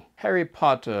movie. Harry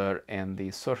Potter and the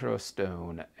Sorcerer's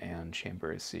Stone and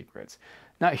Chamber of Secrets.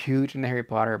 Not huge in Harry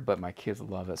Potter, but my kids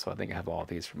love it, so I think I have all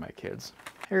these for my kids.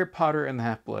 Harry Potter and the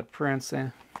Half-Blood Prince.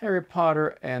 Harry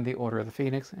Potter and the Order of the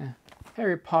Phoenix.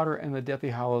 Harry Potter and the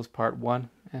Deathly Hallows Part 1.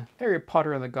 Harry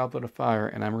Potter and the Goblet of Fire,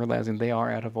 and I'm realizing they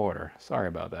are out of order. Sorry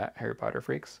about that, Harry Potter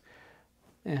freaks.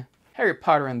 Harry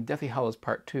Potter and the Deathly Hallows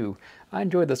Part 2. I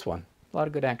enjoyed this one. A lot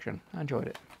of good action. I enjoyed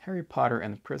it. Harry Potter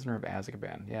and the Prisoner of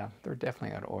Azkaban. Yeah, they're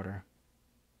definitely out of order.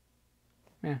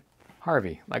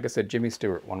 Harvey. Like I said, Jimmy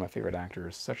Stewart, one of my favorite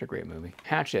actors. Such a great movie.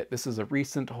 Hatchet. This is a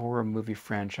recent horror movie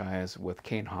franchise with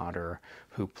Kane Hodder,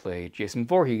 who played Jason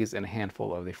Voorhees in a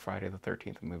handful of the Friday the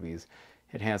 13th movies.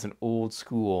 It has an old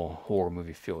school horror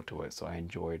movie feel to it, so I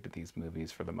enjoyed these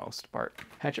movies for the most part.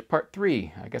 Hatchet Part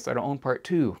 3. I guess I don't own Part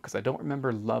 2, because I don't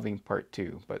remember loving Part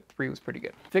 2, but 3 was pretty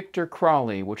good. Victor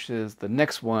Crowley, which is the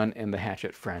next one in the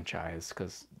Hatchet franchise,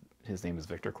 because his name is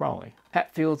Victor Crowley.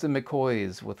 Hatfields and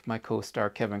McCoys with my co-star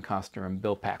Kevin Costner and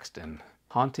Bill Paxton.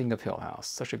 Haunting of Hill House.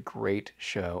 Such a great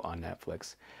show on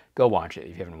Netflix. Go watch it if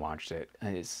you haven't watched it.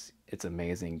 It's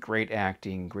amazing. Great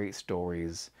acting, great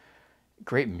stories,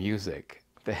 great music.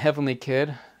 The Heavenly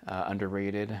Kid,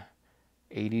 underrated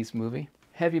 80s movie.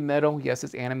 Heavy Metal, yes,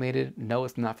 it's animated. No,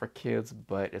 it's not for kids,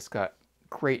 but it's got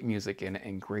great music in it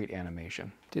and great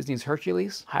animation. Disney's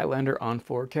Hercules, Highlander on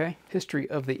 4K. History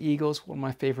of the Eagles, one of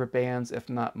my favorite bands, if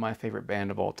not my favorite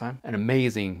band of all time. An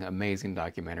amazing, amazing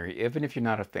documentary. Even if you're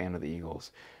not a fan of the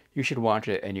Eagles, you should watch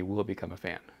it and you will become a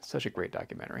fan. Such a great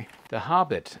documentary. The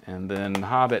Hobbit, and then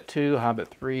Hobbit 2, Hobbit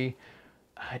 3.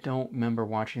 I don't remember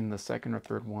watching the second or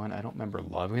third one. I don't remember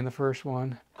loving the first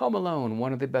one. Home Alone,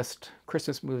 one of the best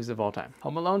Christmas movies of all time.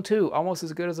 Home Alone 2, almost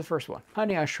as good as the first one.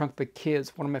 Honey, I Shrunk the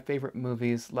Kids, one of my favorite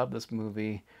movies. Love this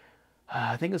movie.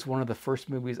 I think it's one of the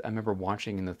first movies I remember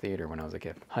watching in the theater when I was a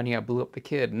kid. Honey, I Blew Up the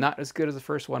Kid. Not as good as the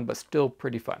first one, but still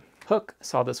pretty fun. Hook,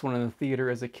 saw this one in the theater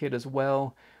as a kid as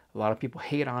well. A lot of people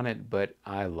hate on it, but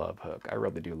I love Hook. I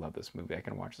really do love this movie. I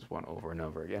can watch this one over and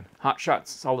over again. Hot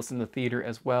Shots, saw this in the theater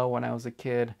as well when I was a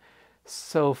kid.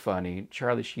 So funny.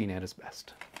 Charlie Sheen at his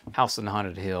best. House on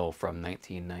Haunted Hill from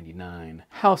 1999.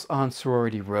 House on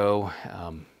Sorority Row.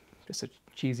 Just a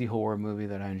cheesy horror movie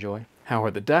that I enjoy.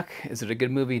 Howard the Duck. Is it a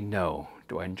good movie? No.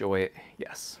 Do I enjoy it?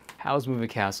 Yes. Howl's Moving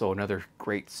Castle, another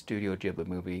great Studio Ghibli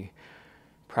movie.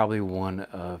 Probably one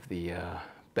of the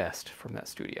best from that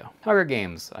studio. Hunger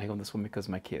Games. I own this one because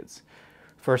of my kids.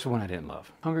 First one I didn't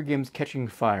love. Hunger Games Catching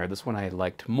Fire. This one I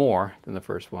liked more than the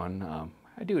first one.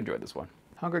 I do enjoy this one.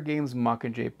 Hunger Games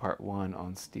Mockingjay Part 1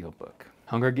 on Steelbook.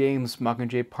 Hunger Games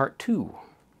Mockingjay Part 2.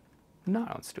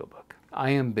 Not on Steelbook. I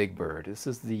Am Big Bird. This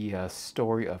is the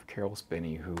story of Carol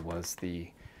Spinney, who was the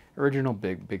original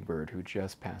Big Bird, who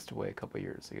just passed away a couple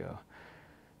years ago.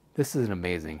 This is an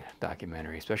amazing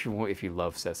documentary, especially if you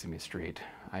love Sesame Street.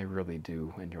 I really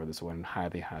do enjoy this one.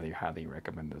 Highly, highly, highly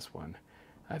recommend this one.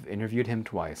 I've interviewed him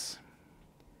twice.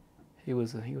 He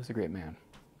was a great man.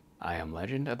 I Am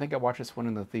Legend. I think I watched this one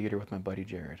in the theater with my buddy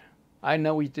Jared. I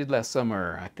Know We Did Last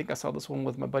Summer. I think I saw this one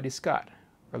with my buddy Scott,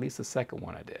 or at least the second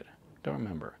one I did. Don't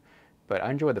remember, but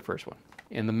I enjoyed the first one.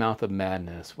 In the Mouth of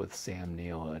Madness with Sam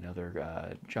Neill,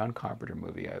 another John Carpenter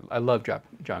movie. I love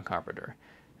John Carpenter.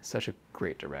 Such a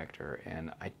great director,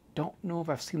 and I don't know if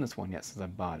I've seen this one yet since I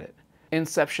bought it.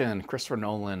 Inception, Christopher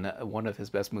Nolan, one of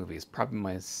his best movies. Probably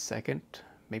my second,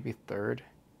 maybe third,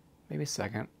 maybe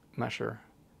second, I'm not sure.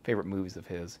 Favorite movies of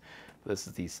his. This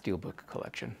is the Steelbook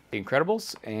collection. The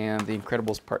Incredibles and The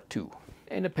Incredibles Part 2.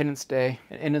 Independence Day,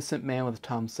 An Innocent Man with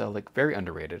Tom Selleck, very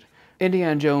underrated.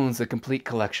 Indiana Jones, The Complete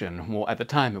Collection. Well, at the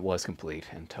time it was complete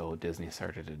until Disney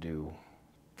started to do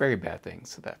very bad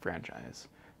things to that franchise.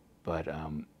 But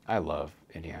I love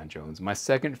Indiana Jones. My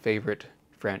second favorite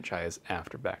franchise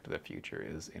after Back to the Future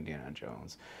is Indiana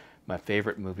Jones. My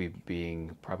favorite movie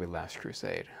being probably Last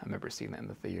Crusade. I remember seeing that in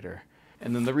the theater.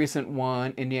 And then the recent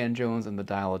one, Indiana Jones and the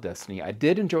Dial of Destiny. I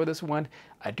did enjoy this one.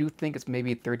 I do think it's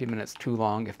maybe 30 minutes too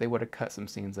long. If they would have cut some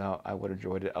scenes out, I would have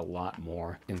enjoyed it a lot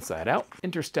more. Inside Out.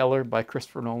 Interstellar by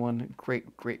Christopher Nolan.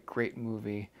 Great, great, great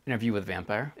movie. Interview with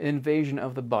Vampire. Invasion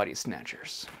of the Body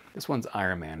Snatchers. This one's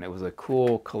Iron Man. It was a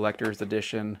cool collector's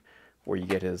edition where you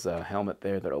get his helmet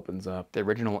there that opens up. The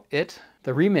original It,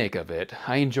 the remake of it,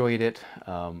 I enjoyed it.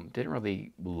 Didn't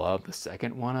really love the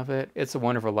second one of it. It's a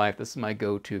Wonderful Life. This is my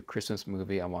go-to Christmas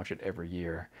movie. I watch it every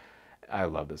year. I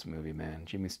love this movie, man.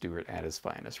 Jimmy Stewart at his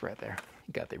finest right there.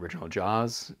 You got the original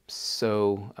Jaws,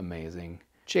 so amazing.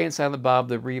 Jay and Silent Bob,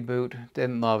 the reboot,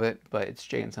 didn't love it, but it's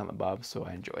Jay and Silent Bob, so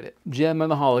I enjoyed it. Jem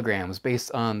and the Holograms,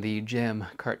 based on the Jem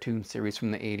cartoon series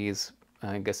from the 80s.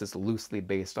 I guess it's loosely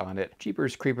based on it.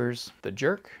 Jeepers Creepers, The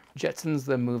Jerk, Jetsons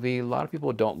the movie. A lot of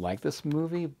people don't like this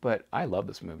movie, but I love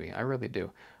this movie. I really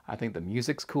do. I think the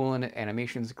music's cool in it,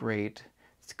 animation's great.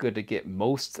 It's good to get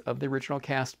most of the original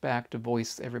cast back to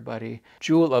voice everybody.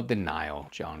 Jewel of the Nile,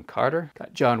 John Carter.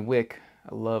 Got John Wick.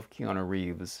 I love Keanu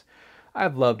Reeves.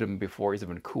 I've loved him before. He's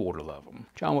even cool to love him.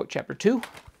 John Wick Chapter 2.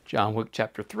 John Wick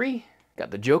Chapter 3.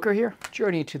 Got the Joker here.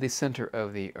 Journey to the Center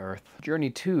of the Earth. Journey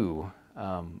 2.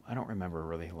 I don't remember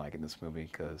really liking this movie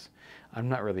because I'm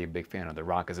not really a big fan of The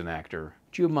Rock as an actor.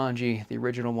 Jumanji, the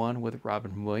original one with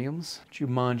Robin Williams.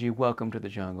 Jumanji, Welcome to the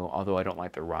Jungle. Although I don't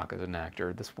like The Rock as an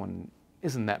actor, this one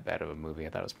isn't that bad of a movie. I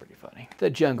thought it was pretty funny. The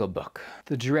Jungle Book.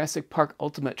 The Jurassic Park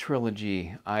Ultimate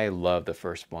Trilogy. I love the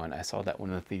first one. I saw that one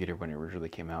in the theater when it originally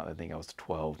came out. I think I was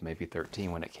 12, maybe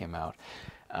 13 when it came out.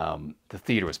 The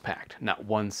theater was packed. Not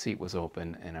one seat was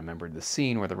open. And I remember the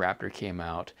scene where the raptor came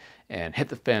out and hit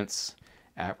the fence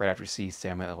right after you see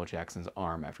Samuel L. Jackson's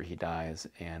arm after he dies.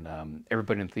 And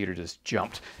everybody in the theater just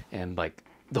jumped and like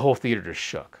the whole theater just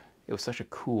shook. It was such a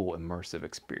cool, immersive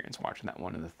experience watching that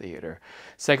one in the theater.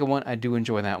 Second one, I do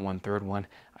enjoy that one. Third one,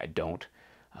 I don't.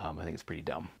 I think it's pretty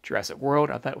dumb. Jurassic World,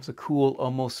 I thought it was a cool,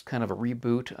 almost kind of a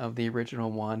reboot of the original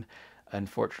one.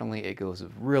 Unfortunately, it goes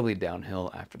really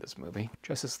downhill after this movie.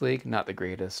 Justice League, not the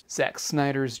greatest. Zack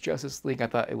Snyder's Justice League, I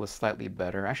thought it was slightly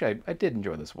better. Actually, I did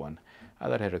enjoy this one. I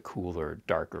thought it had a cooler,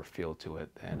 darker feel to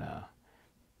it than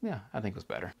yeah, I think it was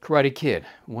better. Karate Kid,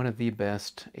 one of the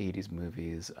best 80s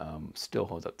movies, still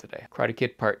holds up today. Karate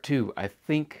Kid Part 2, I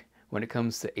think when it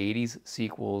comes to 80s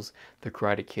sequels, The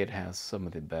Karate Kid has some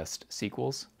of the best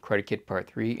sequels. Karate Kid Part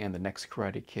 3 and The Next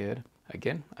Karate Kid,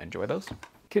 again, I enjoy those.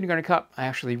 Kindergarten Cop, I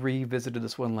actually revisited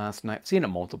this one last night. I've seen it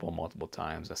multiple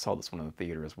times. I saw this one in the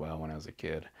theater as well when I was a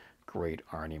kid. Great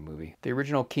Arnie movie. The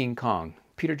original King Kong,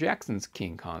 Peter Jackson's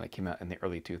King Kong that came out in the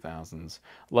early 2000s.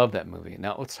 Love that movie.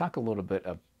 Now let's talk a little bit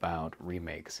about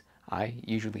remakes. I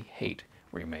usually hate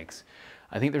remakes.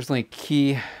 I think there's like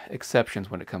key exceptions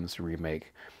when it comes to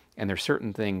remake. And there's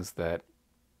certain things that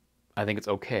I think it's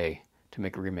okay to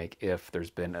make a remake if there's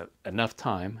been enough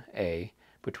time, A,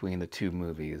 between the two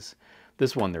movies.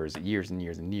 This one, there was years and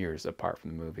years and years apart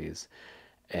from the movies.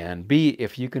 And B,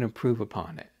 if you can improve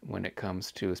upon it when it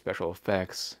comes to special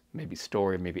effects, maybe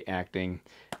story, maybe acting.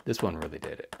 This one really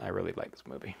did it. I really like this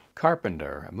movie.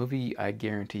 Carpenter, a movie I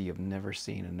guarantee you've never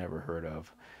seen and never heard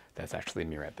of. That's actually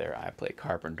me right there. I play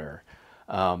Carpenter.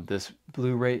 This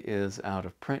Blu-ray is out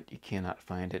of print. You cannot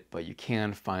find it, but you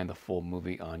can find the full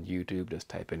movie on YouTube. Just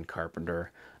type in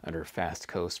Carpenter under Fast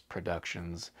Coast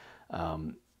Productions.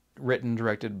 Written,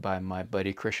 directed by my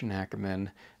buddy Christian Ackerman.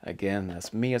 Again,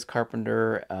 that's me as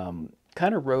Carpenter.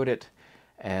 Kind of wrote it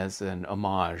as an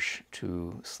homage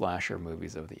to slasher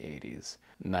movies of the 80s.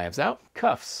 Knives Out,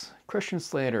 Cuffs, Christian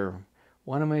Slater,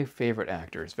 one of my favorite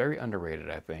actors. Very underrated,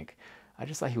 I think. I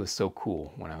just thought he was so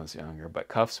cool when I was younger, but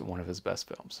Cuffs, one of his best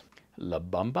films. La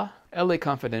Bamba, LA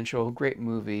Confidential, great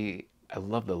movie. I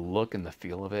love the look and the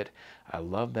feel of it. I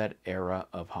love that era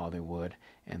of Hollywood,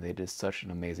 and they did such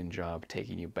an amazing job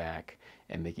taking you back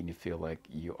and making you feel like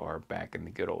you are back in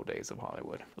the good old days of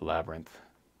Hollywood. Labyrinth,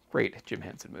 great Jim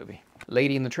Henson movie.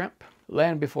 Lady and the Tramp,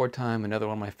 Land Before Time, another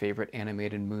one of my favorite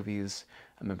animated movies.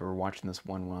 I remember watching this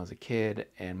one when I was a kid,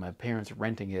 and my parents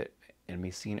renting it and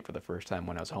me seeing it for the first time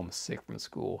when I was homesick from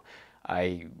school.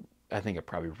 I think it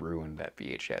probably ruined that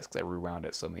VHS because I rewound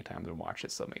it so many times and watched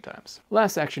it so many times.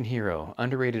 Last Action Hero,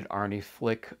 underrated Arnie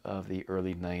flick of the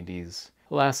early 90s.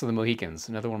 Last of the Mohicans,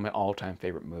 another one of my all-time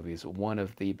favorite movies. One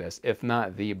of the best, if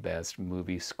not the best,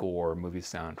 movie score, movie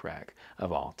soundtrack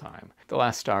of all time. The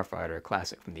Last Starfighter,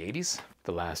 classic from the 80s.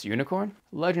 The Last Unicorn.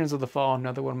 Legends of the Fall,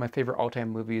 another one of my favorite all-time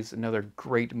movies. Another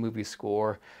great movie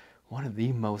score. One of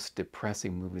the most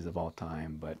depressing movies of all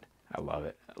time, but I love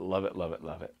it. Love it, love it,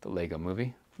 love it. The Lego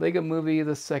Movie. Lego Movie,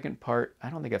 the second part. I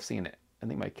don't think I've seen it. I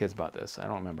think my kids bought this. I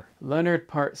don't remember. Leonard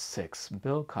Part 6,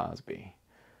 Bill Cosby.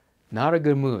 Not a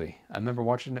good movie. I remember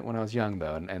watching it when I was young,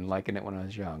 though, and liking it when I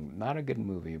was young. Not a good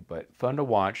movie, but fun to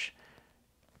watch,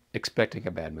 expecting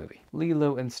a bad movie.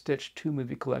 Lilo and Stitch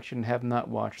 2-movie collection. Have not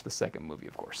watched the second movie,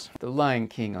 of course. The Lion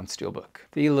King on Steelbook.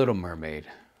 The Little Mermaid.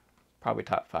 Probably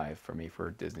top 5 for me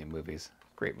for Disney movies.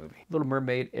 Great movie. Little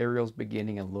Mermaid, Ariel's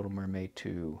Beginning, and Little Mermaid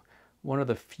 2. One of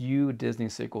the few Disney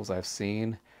sequels I've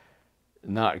seen.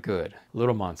 Not good.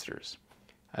 Little Monsters.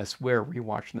 I swear,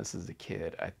 rewatching this as a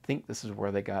kid, I think this is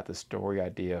where they got the story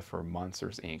idea for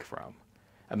Monsters, Inc. from.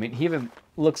 I mean, he even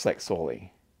looks like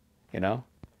Sully, you know?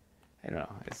 I don't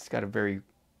know. It's got a very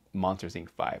Monsters Inc.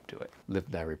 vibe to it.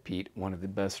 Live Die Repeat, one of the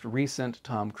best recent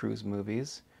Tom Cruise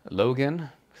movies. Logan,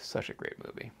 such a great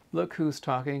movie. Look Who's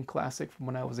Talking, classic from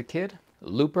when I was a kid.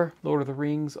 Looper, Lord of the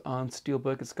Rings on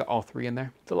Steelbook. It's got all three in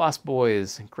there. The Lost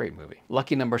Boys, great movie.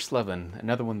 Lucky Number 11,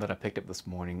 another one that I picked up this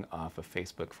morning off of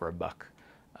Facebook for $1.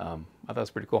 I thought it was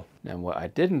pretty cool. Now, what I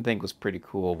didn't think was pretty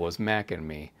cool was Mac and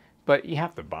Me, but you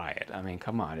have to buy it. I mean,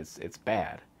 come on, it's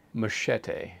bad.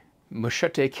 Machete.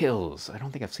 Machete Kills. I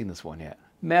don't think I've seen this one yet.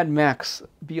 Mad Max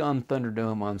Beyond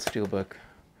Thunderdome on Steelbook.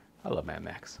 I love Mad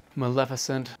Max.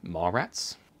 Maleficent.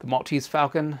 Mallrats. The Maltese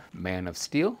Falcon, Man of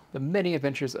Steel, The Many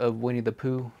Adventures of Winnie the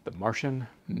Pooh, The Martian,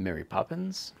 Mary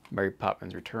Poppins, Mary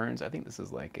Poppins Returns. I think this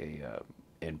is like a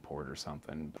import or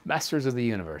something. Masters of the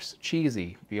Universe,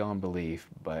 cheesy beyond belief,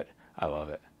 but I love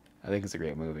it. I think it's a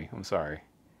great movie. I'm sorry.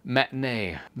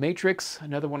 Matinee, Matrix,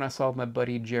 another one I saw with my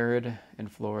buddy Jared in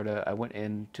Florida. I went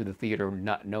into the theater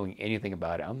not knowing anything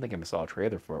about it. I don't think I saw a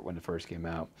trailer for it when it first came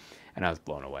out, and I was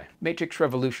blown away. Matrix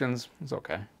Revolutions, it's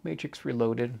okay. Matrix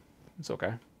Reloaded, it's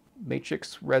okay.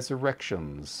 Matrix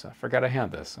Resurrections. I forgot I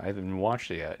had this. I haven't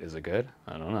watched it yet. Is it good?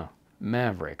 I don't know.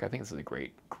 Maverick. I think this is a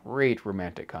great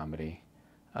romantic comedy.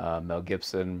 Mel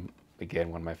Gibson, again,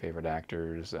 one of my favorite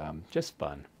actors. Just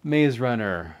fun. Maze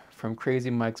Runner from Crazy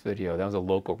Mike's Video. That was a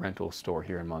local rental store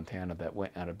here in Montana that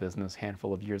went out of business a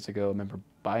handful of years ago. I remember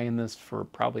buying this for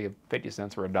probably 50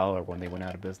 cents or $1 when they went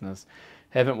out of business.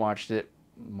 Haven't watched it.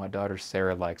 My daughter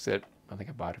Sarah likes it. I think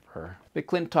I bought it for her.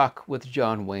 McClintock with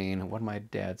John Wayne, one of my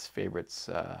dad's favorites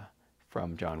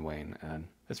from John Wayne, and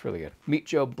it's really good. Meet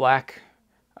Joe Black.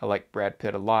 I like Brad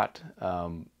Pitt a lot.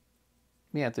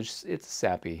 Yeah, it's a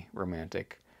sappy,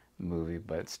 romantic movie,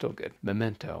 but it's still good.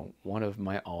 Memento, one of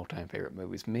my all-time favorite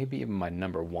movies, maybe even my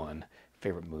 #1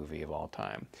 favorite movie of all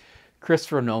time.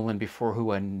 Christopher Nolan, before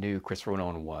who I knew Christopher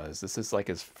Nolan was. This is like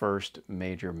his first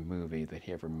major movie that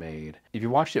he ever made. If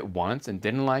you watched it once and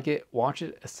didn't like it, watch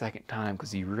it a second time,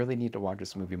 because you really need to watch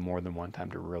this movie more than one time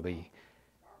to really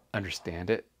understand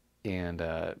it. And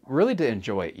really to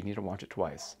enjoy it, you need to watch it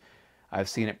twice. I've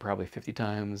seen it probably 50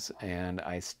 times, and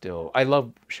I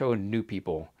love showing new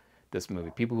people this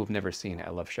movie. People who've never seen it, I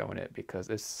love showing it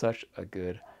because it's such a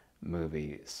good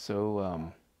movie.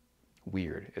 So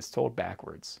weird. It's told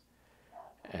backwards.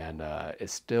 And it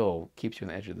still keeps you on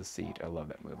the edge of the seat. I love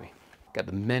that movie. Got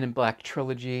the Men in Black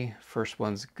trilogy. First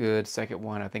one's good. Second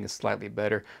one I think is slightly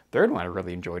better. Third one I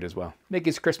really enjoyed as well.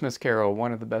 Mickey's Christmas Carol,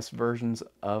 one of the best versions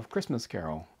of Christmas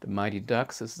Carol. The Mighty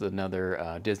Ducks, this is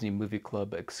another Disney Movie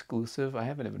Club exclusive. I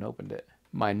haven't even opened it.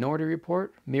 Minority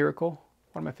Report, Miracle,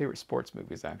 one of my favorite sports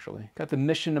movies actually. Got the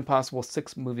Mission Impossible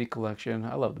 6 movie collection.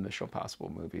 I love the Mission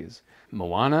Impossible movies.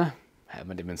 Moana,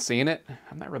 haven't even seen it.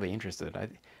 I'm not really interested.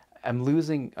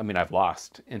 I've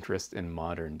lost interest in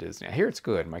modern Disney. I hear it's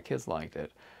good. My kids liked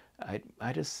it.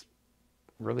 I just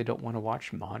really don't want to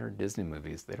watch modern Disney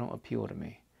movies. They don't appeal to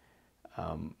me.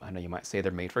 I know you might say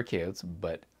they're made for kids,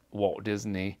 but Walt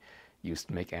Disney used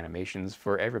to make animations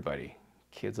for everybody,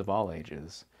 kids of all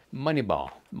ages.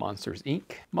 Moneyball, Monsters Inc.,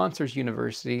 Monsters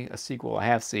University, a sequel I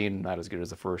have seen, not as good as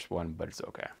the first one, but it's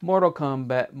okay. Mortal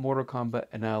Kombat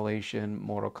Annihilation,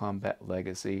 Mortal Kombat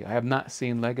Legacy. I have not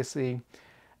seen Legacy.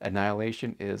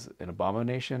 Annihilation is an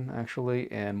abomination, actually,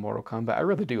 and Mortal Kombat, I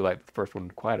really do like the first one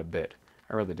quite a bit.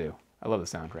 I really do. I love the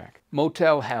soundtrack.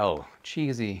 Motel Hell,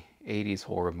 cheesy 80s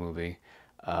horror movie.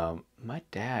 My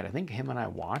dad, I think him and I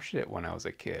watched it when I was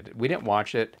a kid. We didn't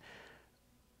watch it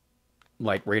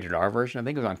like rated R version. I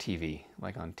think it was on TV,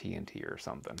 like on TNT or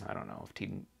something. I don't know if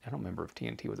I don't remember if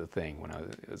TNT was a thing when I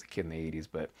was a kid in the 80s,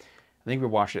 but I think we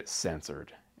watched it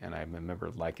censored. And I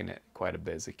remember liking it quite a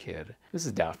bit as a kid. This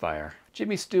is Doubtfire.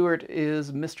 Jimmy Stewart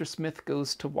is Mr. Smith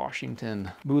Goes to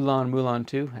Washington. Mulan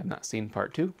 2. I have not seen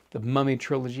part 2. The Mummy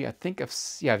trilogy. I think I've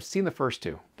seen the first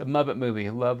 2. The Muppet movie.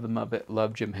 Love the Muppet.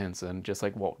 Love Jim Henson. Just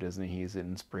like Walt Disney, he's an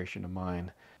inspiration of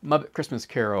mine. Muppet Christmas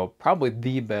Carol. Probably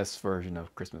the best version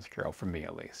of Christmas Carol for me,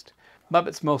 at least.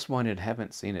 Muppets Most Wanted.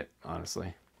 Haven't seen it,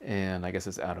 honestly. And I guess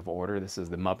it's out of order. This is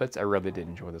The Muppets. I really did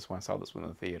enjoy this one. I saw this one in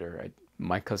the theater.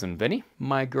 My Cousin Vinny.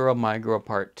 My Girl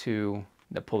Part 2.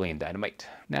 Napoleon Dynamite.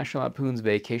 National Lampoon's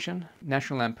Vacation.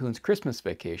 National Lampoon's Christmas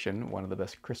Vacation. One of the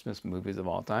best Christmas movies of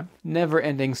all time. Never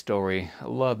Ending Story. I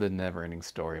love the Never Ending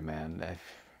Story, man.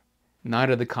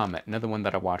 Night of the Comet. Another one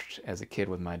that I watched as a kid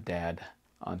with my dad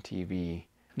on TV.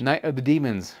 Night of the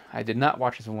Demons. I did not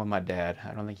watch this one with my dad.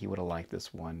 I don't think he would have liked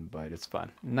this one, but it's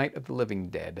fun. Night of the Living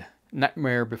Dead.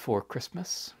 Nightmare Before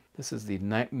Christmas. This is the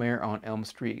Nightmare on Elm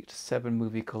Street 7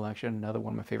 movie collection. Another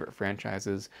one of my favorite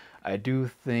franchises. I do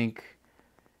think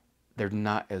they're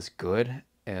not as good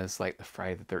as like the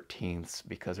Friday the 13th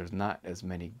because there's not as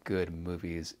many good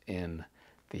movies in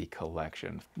the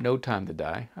collection. No Time to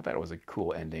Die. I thought it was a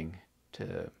cool ending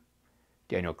to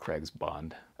Daniel Craig's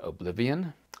Bond.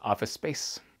 Oblivion. Office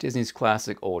Space. Disney's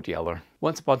classic Old Yeller.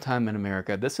 Once Upon a Time in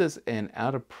America. This is an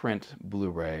out-of-print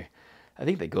Blu-ray. I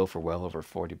think they go for well over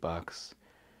 40 bucks.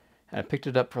 And I picked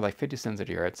it up for like 50 cents at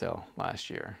a yard sale last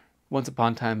year. Once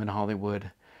Upon a Time in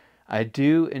Hollywood. I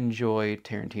do enjoy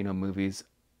Tarantino movies,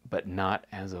 but not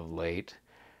as of late.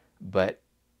 But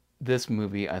this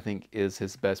movie, I think, is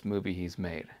his best movie he's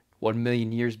made.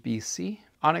 1,000,000 Years BC.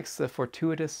 Onyx the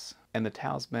Fortuitous and the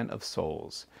Talisman of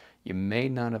Souls. You may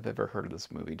not have ever heard of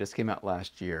this movie. It just came out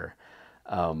last year.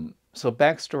 So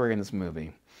backstory in this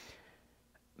movie.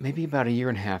 Maybe about a year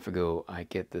and a half ago, I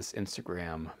get this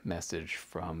Instagram message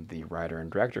from the writer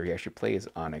and director. He actually plays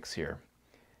Onyx here.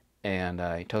 And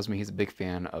he tells me he's a big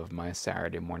fan of my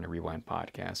Saturday Morning Rewind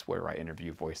podcast where I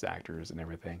interview voice actors and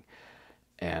everything.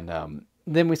 And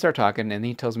then we start talking, and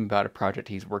he tells me about a project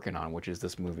he's working on, which is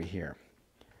this movie here.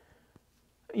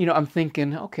 You know, I'm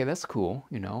thinking, okay, that's cool.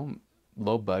 You know,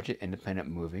 low budget, independent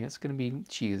movie. It's going to be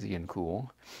cheesy and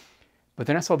cool. But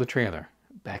then I saw the trailer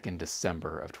back in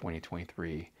December of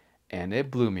 2023, and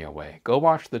it blew me away. Go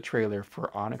watch the trailer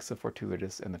for Onyx the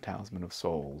Fortuitous and the Talisman of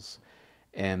Souls,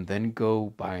 and then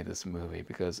go buy this movie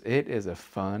because it is a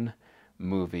fun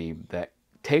movie that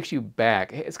takes you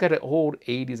back. It's got an old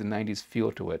 80s and 90s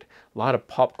feel to it. A lot of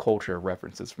pop culture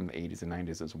references from the 80s and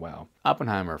 90s as well.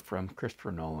 Oppenheimer from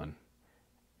Christopher Nolan.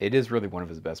 It is really one of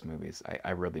his best movies. I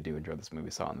really do enjoy this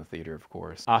movie. Saw it in the theater, of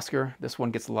course. Oscar, this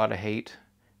one gets a lot of hate,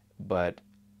 but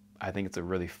I think it's a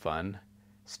really fun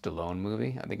Stallone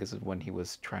movie. I think this is when he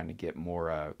was trying to get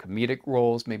more comedic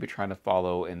roles, maybe trying to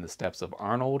follow in the steps of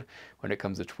Arnold when it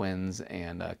comes to Twins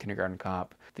and Kindergarten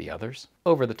Cop. The Others.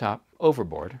 Over the Top.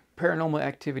 Overboard. Paranormal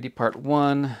Activity Part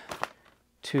 1,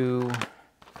 2,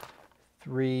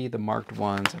 3, the marked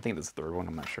ones. I think this is the third one,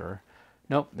 I'm not sure.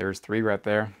 Nope, there's 3 right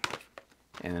there.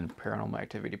 And then Paranormal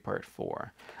Activity Part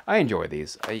 4. I enjoy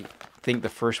these. I think the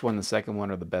first one and the second one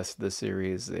are the best of the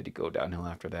series. They go downhill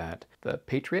after that. The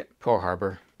Patriot, Pearl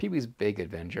Harbor, Pee-wee's Big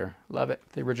Adventure. Love it.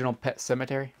 The original Pet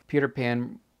Sematary. Peter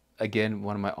Pan, again,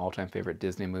 one of my all-time favorite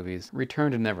Disney movies.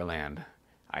 Return to Neverland.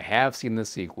 I have seen the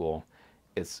sequel.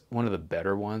 It's one of the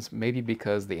better ones, maybe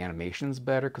because the animation's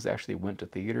better, because it actually went to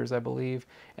theaters, I believe,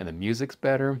 and the music's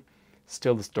better.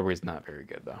 Still, the story's not very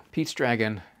good, though. Pete's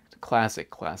Dragon. Classic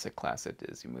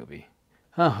Disney movie.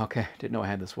 Oh, okay. Didn't know I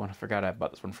had this one. I forgot I bought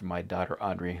this one from my daughter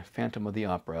Audrey. Phantom of the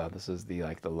Opera. This is the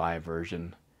live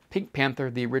version. Pink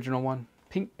Panther, the original one.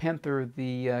 Pink Panther,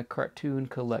 the cartoon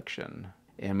collection.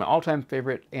 And my all-time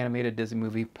favorite animated Disney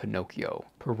movie, Pinocchio.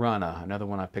 Piranha, another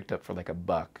one I picked up for like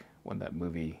 $1 when that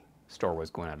movie store was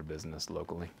going out of business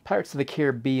locally. Pirates of the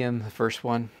Caribbean, the first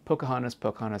one.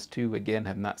 Pocahontas 2, again,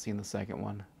 have not seen the second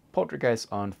one. Poltergeist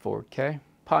on 4K.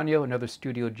 Ponyo, another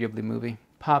Studio Ghibli movie.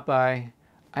 Popeye.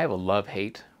 I have a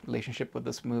love-hate relationship with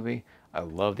this movie. I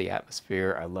love the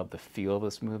atmosphere. I love the feel of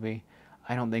this movie.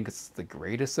 I don't think it's the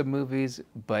greatest of movies,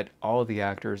 but all of the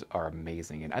actors are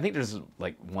amazing. And I think there's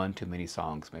like 1 too many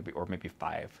songs, maybe, or maybe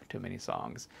 5 too many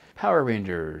songs. Power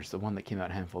Rangers, the one that came out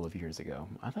a handful of years ago.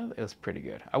 I thought it was pretty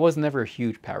good. I was never a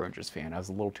huge Power Rangers fan. I was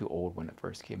a little too old when it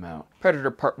first came out.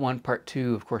 Predator Part 1, Part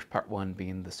 2, of course, Part 1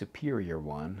 being the superior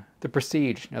one. The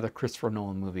Prestige, another Christopher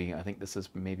Nolan movie. I think this is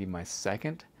maybe my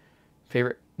second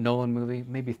favorite Nolan movie,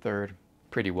 maybe third.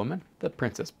 Pretty Woman, The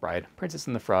Princess Bride, Princess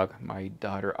and the Frog, my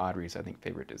daughter Audrey's, I think,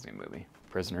 favorite Disney movie.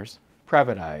 Prisoners,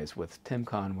 Private Eyes with Tim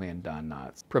Conway and Don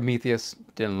Knotts. Prometheus,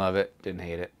 didn't love it, didn't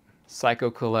hate it. Psycho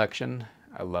Collection,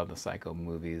 I love the Psycho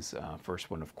movies.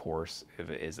 First one, of course,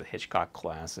 is a Hitchcock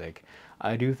classic.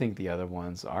 I do think the other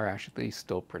ones are actually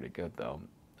still pretty good, though.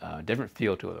 Different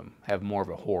feel to them, have more of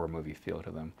a horror movie feel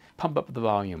to them. Pump Up the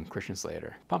Volume, Christian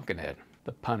Slater. Pumpkinhead,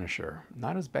 The Punisher,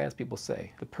 not as bad as people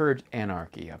say. The Purge,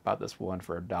 Anarchy. I bought this one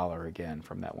for $1 again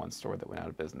from that one store that went out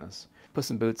of business.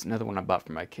 Puss in Boots, another one I bought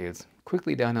for my kids.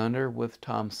 Quickly Down Under with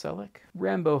Tom Selleck.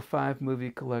 Rambo 5 movie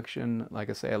collection.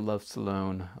 Like I say, I love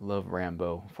Stallone. I love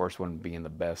Rambo. First one being the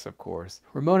best, of course.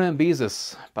 Ramona and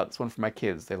Beezus. Bought this one for my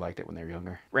kids. They liked it when they were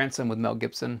younger. Ransom with Mel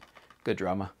Gibson. Good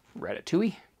drama.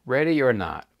 Ratatouille. Ready or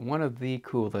Not. One of the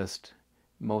coolest,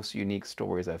 most unique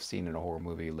stories I've seen in a horror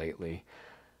movie lately.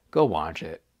 Go watch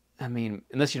it. I mean,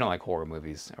 unless you don't like horror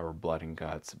movies or blood and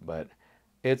guts, but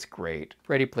it's great.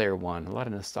 Ready Player One, a lot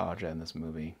of nostalgia in this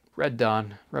movie. Red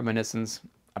Dawn, Reminiscence.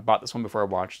 I bought this one before I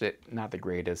watched it. Not the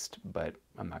greatest, but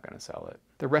I'm not going to sell it.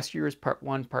 The Rescuers Part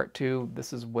 1, Part 2.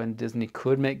 This is when Disney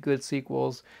could make good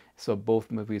sequels, so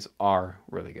both movies are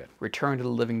really good. Return to the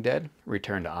Living Dead,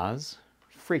 Return to Oz.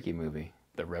 Freaky movie.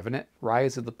 The Revenant,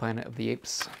 Rise of the Planet of the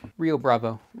Apes, Rio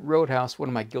Bravo, Roadhouse, one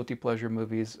of my guilty pleasure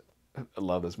movies. I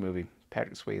love this movie.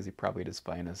 Patrick Swayze, probably at his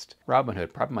finest. Robin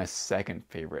Hood, probably my second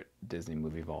favorite Disney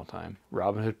movie of all time.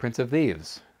 Robin Hood, Prince of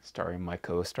Thieves, starring my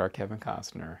co-star Kevin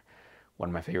Costner. One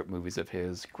of my favorite movies of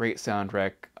his. Great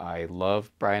soundtrack. I love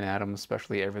Bryan Adams,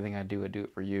 especially Everything I Do It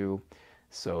For You.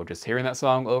 So just hearing that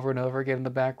song over and over again in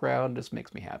the background just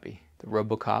makes me happy. The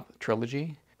RoboCop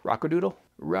trilogy. Rockadoodle.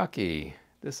 Rocky.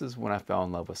 This is when I fell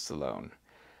in love with Stallone.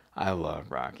 I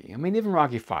love Rocky. I mean, even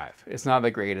Rocky 5. It's not the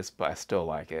greatest, but I still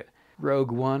like it. Rogue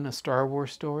One, a Star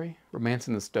Wars story.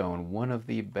 Romancing the Stone, one of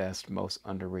the best, most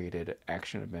underrated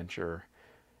action-adventure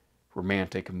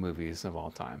romantic movies of all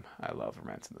time. I love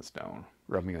Romancing the Stone.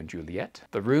 Romeo and Juliet.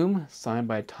 The Room, signed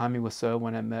by Tommy Wiseau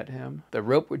when I met him. The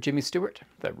Rope with Jimmy Stewart.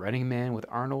 The Running Man with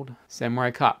Arnold.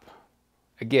 Samurai Cop.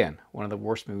 Again, one of the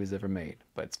worst movies ever made,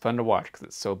 but it's fun to watch because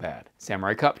it's so bad.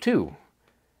 Samurai Cop 2.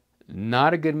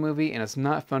 Not a good movie, and it's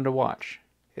not fun to watch.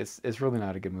 It's really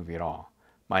not a good movie at all.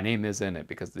 My name is in it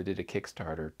because they did a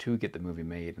Kickstarter to get the movie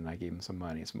made, and I gave them some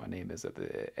money, so my name is at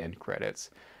the end credits.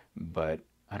 But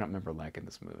I don't remember liking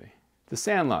this movie. The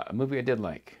Sandlot, a movie I did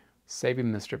like. Saving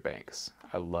Mr. Banks.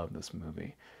 I love this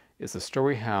movie. It's the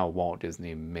story how Walt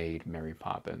Disney made Mary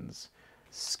Poppins.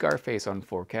 Scarface on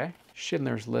 4K.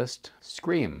 Schindler's List.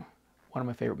 Scream. One of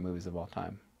my favorite movies of all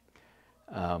time.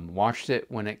 Watched it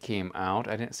when it came out.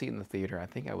 I didn't see it in the theater. I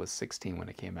think I was 16 when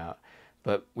it came out.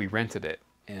 But we rented it.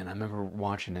 And I remember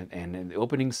watching it, and in the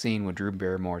opening scene when Drew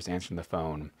Barrymore's answering the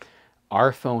phone,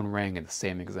 our phone rang at the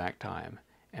same exact time,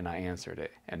 and I answered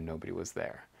it, and nobody was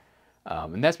there.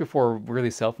 And that's before really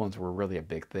cell phones were really a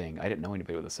big thing. I didn't know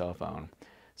anybody with a cell phone.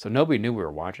 So nobody knew we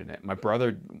were watching it. My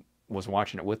brother was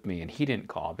watching it with me, and he didn't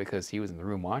call because he was in the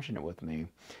room watching it with me.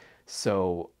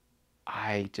 So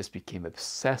I just became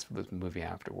obsessed with this movie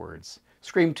afterwards.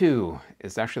 Scream 2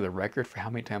 is actually the record for how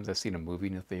many times I've seen a movie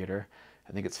in the theater.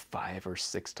 I think it's 5 or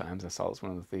 6 times I saw this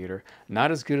one in the theater.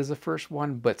 Not as good as the first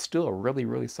one, but still a really,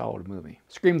 really solid movie.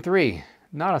 Scream 3,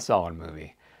 not a solid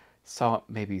movie. Saw it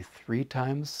maybe 3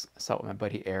 times. Saw it with my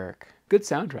buddy Eric. Good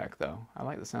soundtrack though. I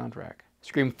like the soundtrack.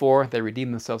 Scream 4, they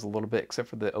redeemed themselves a little bit except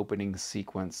for the opening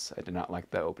sequence. I did not like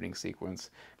the opening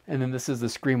sequence. And then this is the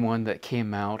Scream one that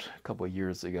came out a couple of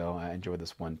years ago. I enjoyed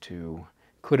this one too.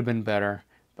 Could have been better,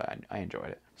 but I enjoyed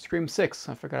it. Scream 6,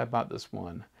 I forgot about this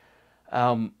one.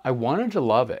 I wanted to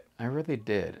love it. I really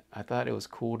did. I thought it was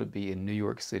cool to be in New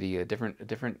York City, a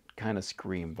different kind of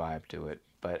Scream vibe to it,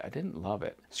 but I didn't love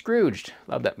it. Scrooged,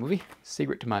 love that movie.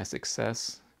 Secret to My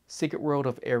Success. Secret World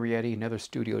of Arrietty, another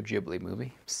Studio Ghibli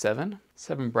movie. Seven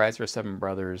Brides for Seven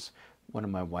Brothers, one of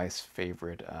my wife's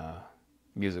favorite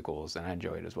musicals, and I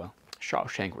enjoy it as well.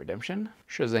 Shawshank Redemption.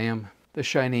 Shazam. The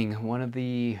Shining, one of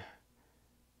the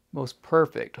most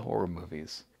perfect horror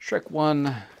movies. Shrek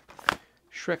 1.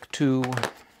 Shrek 2,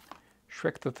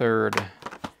 Shrek the Third,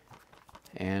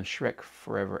 and Shrek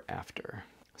Forever After.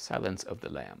 Silence of the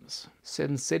Lambs.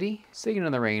 Sin City, Singing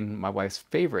in the Rain, my wife's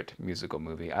favorite musical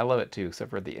movie. I love it too, except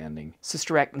for the ending.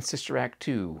 Sister Act and Sister Act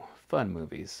 2, fun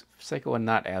movies. Psycho 1,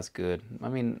 not as good. I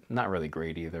mean, not really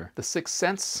great either. The Sixth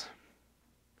Sense,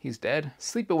 he's dead.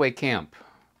 Sleepaway Camp.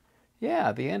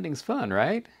 Yeah, the ending's fun,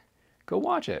 right? Go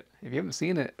watch it. If you haven't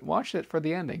seen it, watch it for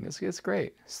the ending. It's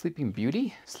great. Sleeping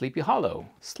Beauty, Sleepy Hollow,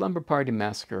 Slumber Party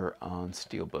Massacre on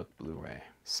Steelbook Blu-ray.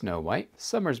 Snow White,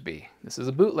 Summersby. This is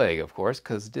a bootleg, of course,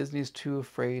 because Disney's too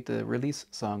afraid to release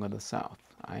Song of the South.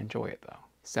 I enjoy it, though.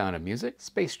 Sound of Music,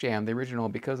 Space Jam, the original,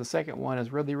 because the second one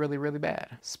is really, really, really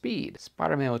bad. Speed,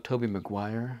 Spider-Man with Tobey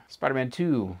Maguire. Spider-Man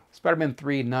 2. Spider-Man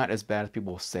 3, not as bad as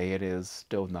people say it is.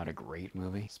 Still not a great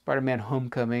movie. Spider-Man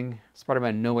Homecoming.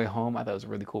 Spider-Man No Way Home. I thought it was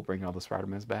really cool bringing all the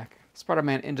Spider-Mans back.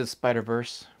 Spider-Man Into the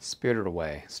Spider-Verse. Spirited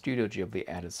Away. Studio Ghibli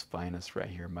at its finest right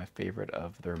here. My favorite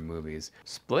of their movies.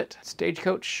 Split.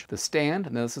 Stagecoach. The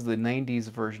Stand. Now this is the 90s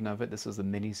version of it. This is the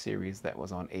miniseries that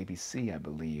was on ABC, I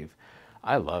believe.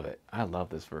 I love it. I love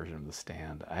this version of The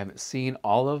Stand. I haven't seen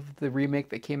all of the remake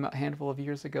that came out a handful of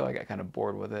years ago. I got kind of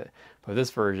bored with it, but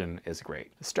this version is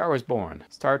great. Star Wars Born.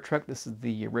 Star Trek, this is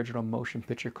the original motion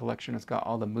picture collection. It's got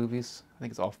all the movies. I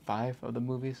think it's all 5 of the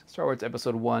movies. Star Wars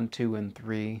Episode 1, 2, and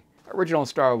 3. Original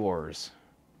Star Wars.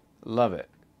 Love it.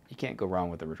 You can't go wrong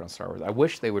with the original Star Wars. I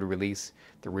wish they would release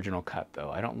the original cut,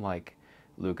 though. I don't like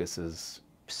Lucas's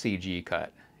CG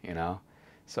cut, you know?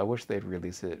 So I wish they'd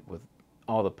release it with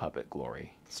all the puppet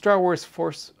glory. Star Wars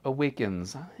Force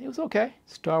Awakens. It was okay.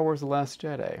 Star Wars The Last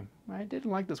Jedi. I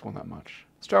didn't like this one that much.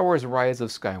 Star Wars Rise of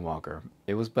Skywalker.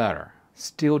 It was better.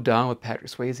 Steel Dawn with Patrick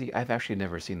Swayze. I've actually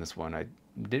never seen this one. I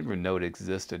didn't even know it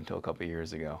existed until a couple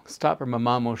years ago. Stop or My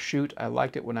Mom Will Shoot. I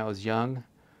liked it when I was young.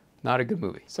 Not a good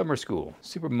movie. Summer School.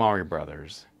 Super Mario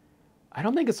Brothers. I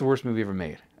don't think it's the worst movie ever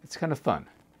made. It's kind of fun,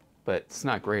 but it's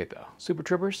not great though. Super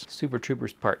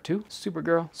Troopers Part 2,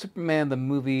 Supergirl, Superman the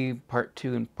movie Part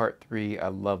 2 and Part 3. I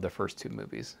love the first two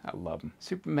movies. I love them.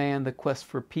 Superman the Quest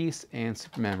for Peace and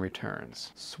Superman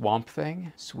Returns. Swamp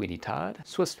Thing, Sweeney Todd,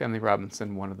 Swiss Family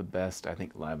Robinson, one of the best, I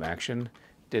think, live action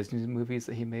Disney movies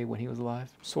that he made when he was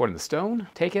alive. Sword in the Stone,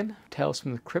 Taken, Tales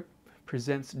from the Crypt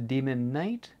presents Demon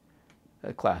Knight,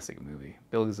 a classic movie.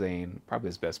 Billy Zane, probably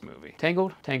his best movie.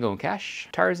 Tangled, Tango and Cash,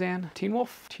 Tarzan, Teen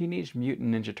Wolf, Teenage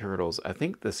Mutant Ninja Turtles. I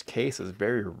think this case is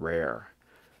very rare,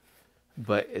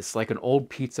 but it's like an old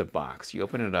pizza box. You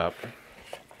open it up,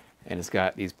 and it's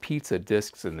got these pizza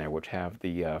discs in there, which have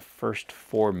the first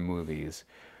 4 movies.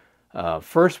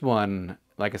 First one,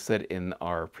 like I said in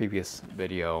our previous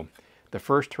video, the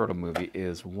first Turtle movie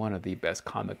is one of the best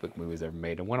comic book movies ever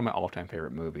made and one of my all-time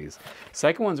favorite movies.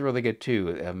 Second one's really good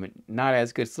too. Not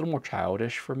as good. It's a little more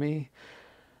childish for me.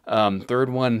 Third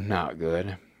one, not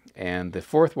good. And the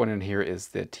fourth one in here is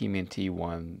the TMNT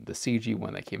one, the CG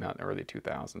one that came out in the early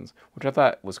 2000s, which I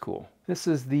thought was cool. This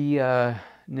is the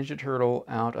Ninja Turtle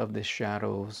Out of the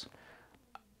Shadows.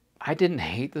 I didn't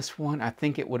hate this one. I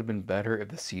think it would have been better if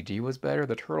the CG was better.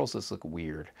 The turtles just look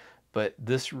weird. But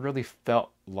this really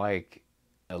felt like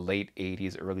a late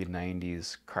 80s, early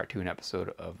 90s cartoon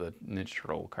episode of the Ninja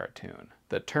Turtle cartoon.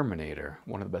 The Terminator,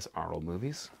 one of the best Arnold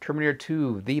movies. Terminator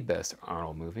 2, the best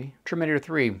Arnold movie. Terminator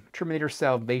 3, Terminator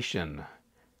Salvation.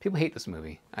 People hate this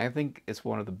movie. I think it's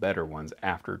one of the better ones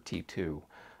after T2.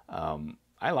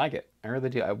 I like it. I really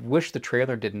do. I wish the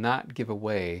trailer did not give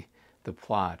away the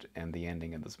plot and the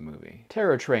ending of this movie.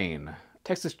 Terror Train,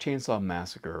 Texas Chainsaw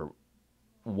Massacre.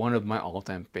 One of my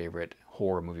all-time favorite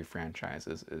horror movie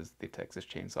franchises is the Texas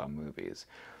Chainsaw movies.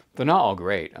 They're not all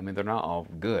great. I mean, they're not all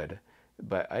good,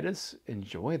 but I just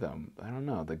enjoy them. I don't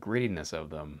know, the grittiness of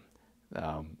them.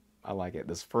 I like it.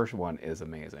 This first one is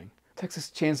amazing. Texas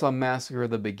Chainsaw Massacre,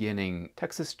 The Beginning,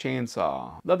 Texas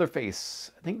Chainsaw, Leatherface.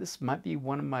 I think this might be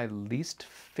one of my least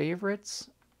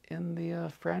favorites in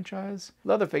the franchise.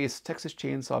 Leatherface, Texas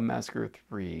Chainsaw Massacre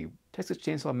 3, Texas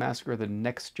Chainsaw Massacre, The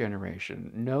Next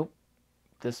Generation. Nope.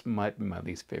 This might be my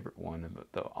least favorite one of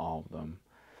all of them.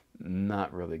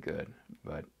 Not really good,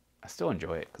 but I still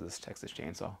enjoy it because it's Texas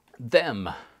Chainsaw. Them.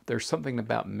 There's Something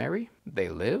About Mary. They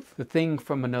Live. The Thing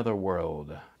from Another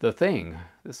World. The Thing.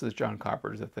 This is John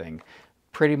Carpenter's The Thing.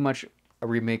 Pretty much a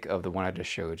remake of the one I just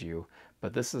showed you,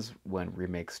 but this is when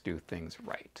remakes do things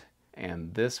right.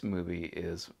 And this movie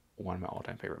is one of my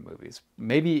all-time favorite movies.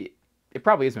 Maybe, it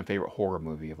probably is my favorite horror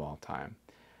movie of all time.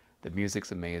 The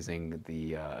music's amazing.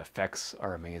 The effects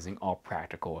are amazing. All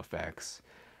practical effects.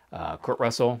 Kurt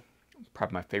Russell,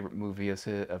 probably my favorite movie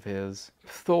of his.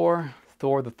 Thor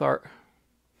the Thar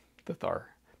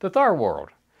World.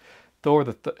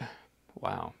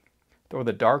 Wow. Thor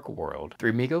the Dark World. Three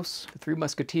Amigos. The Three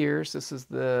Musketeers. This is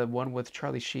the one with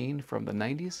Charlie Sheen from the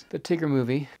 90s. The Tigger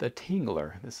movie. The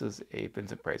Tingler. This is a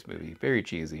Vincent Price movie. Very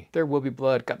cheesy. There Will Be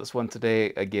Blood. Got this one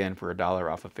today, again, for $1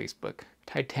 off of Facebook.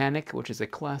 Titanic, which is a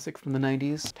classic from the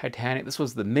 90s. Titanic, this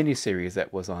was the miniseries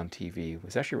that was on TV. It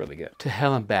was actually really good. To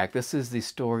Hell and Back. This is the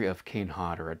story of Kane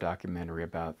Hodder, a documentary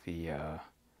about the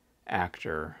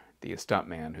actor, the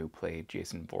stuntman who played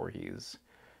Jason Voorhees.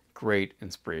 Great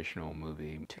inspirational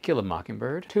movie. To Kill a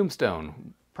Mockingbird.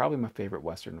 Tombstone, probably my favorite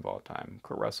Western of all time.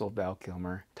 Kurt Russell, Val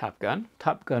Kilmer. Top Gun.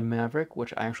 Top Gun Maverick,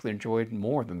 which I actually enjoyed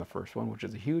more than the first one, which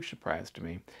is a huge surprise to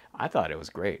me. I thought it was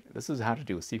great. This is how to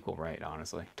do a sequel right,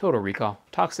 honestly. Total Recall.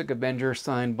 Toxic Avenger,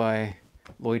 signed by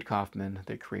Lloyd Kaufman,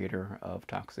 the creator of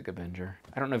Toxic Avenger.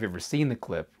 I don't know if you've ever seen the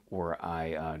clip where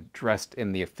I dressed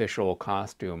in the official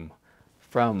costume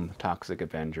from Toxic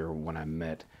Avenger when I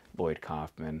met Lloyd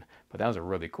Kaufman, but that was a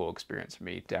really cool experience for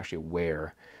me to actually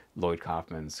wear Lloyd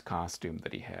Kaufman's costume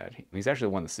that he had. He's actually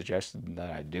the one that suggested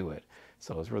that I do it,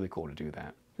 so it was really cool to do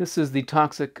that. This is the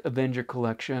Toxic Avenger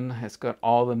collection. It's got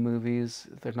all the movies.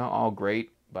 They're not all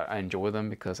great, but I enjoy them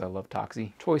because I love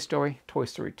Toxie. Toy Story, Toy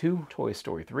Story 2, Toy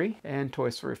Story 3, and Toy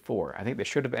Story 4. I think they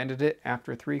should have ended it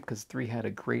after 3 because 3 had a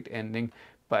great ending,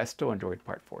 but I still enjoyed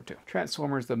part 4 too.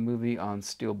 Transformers, the movie on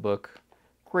Steelbook.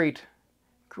 Great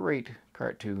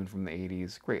cartoon from the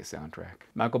 80s, great soundtrack.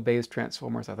 Michael Bay's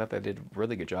Transformers, I thought they did a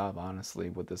really good job, honestly,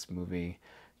 with this movie.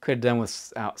 Could have done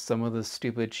without some of the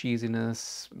stupid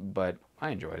cheesiness, but I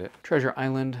enjoyed it. Treasure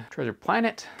Island, Treasure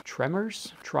Planet,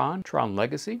 Tremors, Tron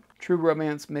Legacy, True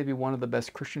Romance, maybe one of the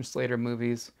best Christian Slater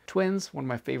movies. Twins, one of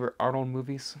my favorite Arnold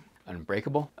movies.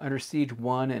 Unbreakable, Under Siege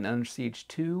 1 and Under Siege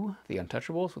 2, The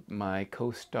Untouchables with my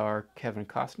co-star Kevin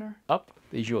Costner. Up,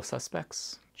 The Usual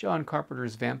Suspects, John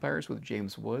Carpenter's Vampires with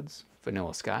James Woods,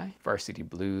 Vanilla Sky, Varsity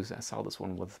Blues. I saw this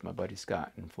one with my buddy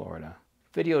Scott in Florida.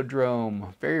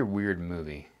 Videodrome, very weird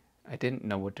movie. I didn't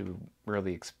know what to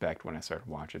really expect when I started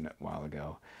watching it a while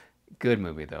ago. Good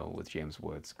movie though, with James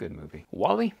Woods. Good movie.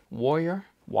 Wall-E, Warrior,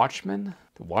 Watchmen,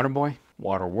 The Waterboy,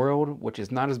 Waterworld, which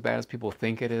is not as bad as people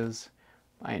think it is.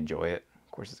 I enjoy it.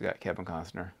 Of course, it's got Kevin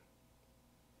Costner,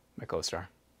 my co-star.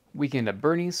 Weekend at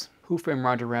Bernie's, Who Framed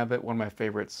Roger Rabbit, one of my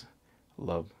favorites.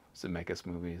 Love Zemeckis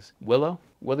movies. Willow,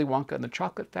 Willy Wonka and the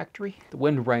Chocolate Factory, The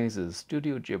Wind Rises,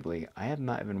 Studio Ghibli. I have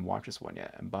not even watched this one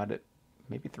yet. I bought it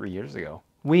maybe 3 years ago.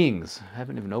 Wings, I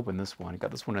haven't even opened this one. I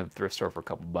got this one at a thrift store for a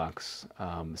couple bucks.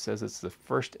 It says it's the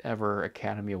first ever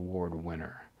Academy Award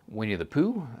winner. Winnie the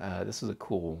Pooh, this is a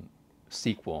cool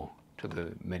sequel to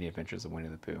the Many Adventures of Winnie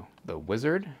the Pooh. The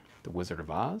Wizard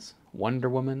of Oz, Wonder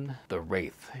Woman, The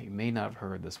Wraith. You may not have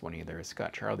heard this one either. It's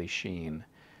got Charlie Sheen.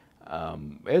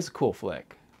 It's a cool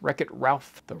flick. Wreck-It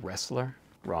Ralph, The Wrestler,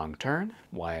 Wrong Turn,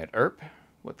 Wyatt Earp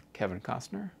with Kevin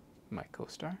Costner, my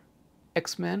co-star.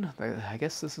 X-Men, I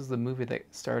guess this is the movie that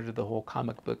started the whole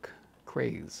comic book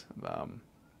craze. I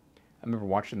remember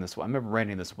watching this one. I remember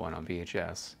renting this one on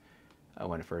VHS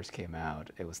when it first came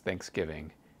out. It was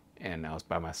Thanksgiving, and I was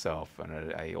by myself,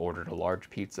 and I ordered a large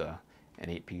pizza and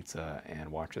ate pizza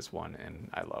and watched this one, and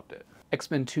I loved it.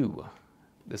 X-Men 2.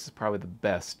 This is probably the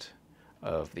best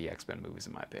of the X-Men movies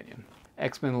in my opinion.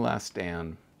 X-Men The Last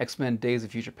Stand. X-Men Days of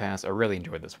Future Past. I really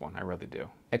enjoyed this one. I really do.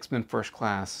 X-Men First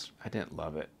Class. I didn't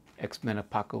love it. X-Men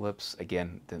Apocalypse.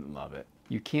 Again, didn't love it.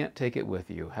 You Can't Take It With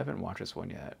You. Haven't watched this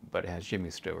one yet, but it has Jimmy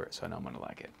Stewart, so I know I'm going to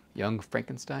like it. Young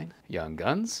Frankenstein. Young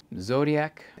Guns.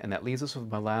 Zodiac. And that leaves us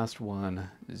with my last one,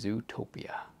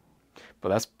 Zootopia. But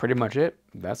that's pretty much it.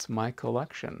 That's my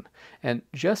collection. And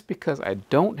just because I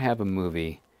don't have a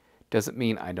movie doesn't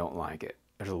mean I don't like it.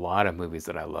 There's a lot of movies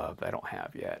that I love that I don't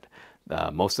have yet.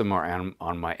 Most of them are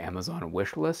on my Amazon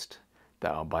wish list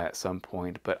that I'll buy at some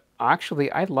point. But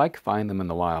actually, I like finding them in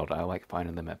the wild. I like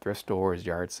finding them at thrift stores,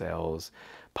 yard sales,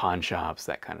 pawn shops,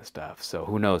 that kind of stuff. So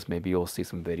who knows, maybe you'll see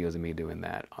some videos of me doing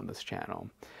that on this channel.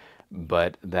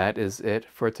 But that is it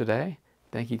for today.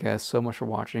 Thank you guys so much for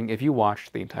watching. If you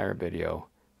watched the entire video,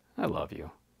 I love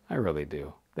you. I really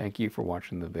do. Thank you for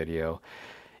watching the video.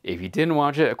 If you didn't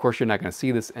watch it, of course, you're not going to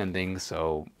see this ending,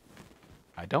 so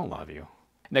I don't love you.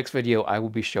 Next video, I will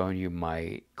be showing you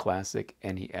my classic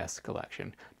NES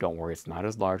collection. Don't worry, it's not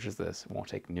as large as this. It won't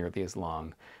take nearly as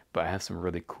long, but I have some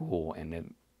really cool and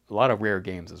a lot of rare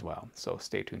games as well. So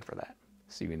stay tuned for that.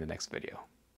 See you in the next video.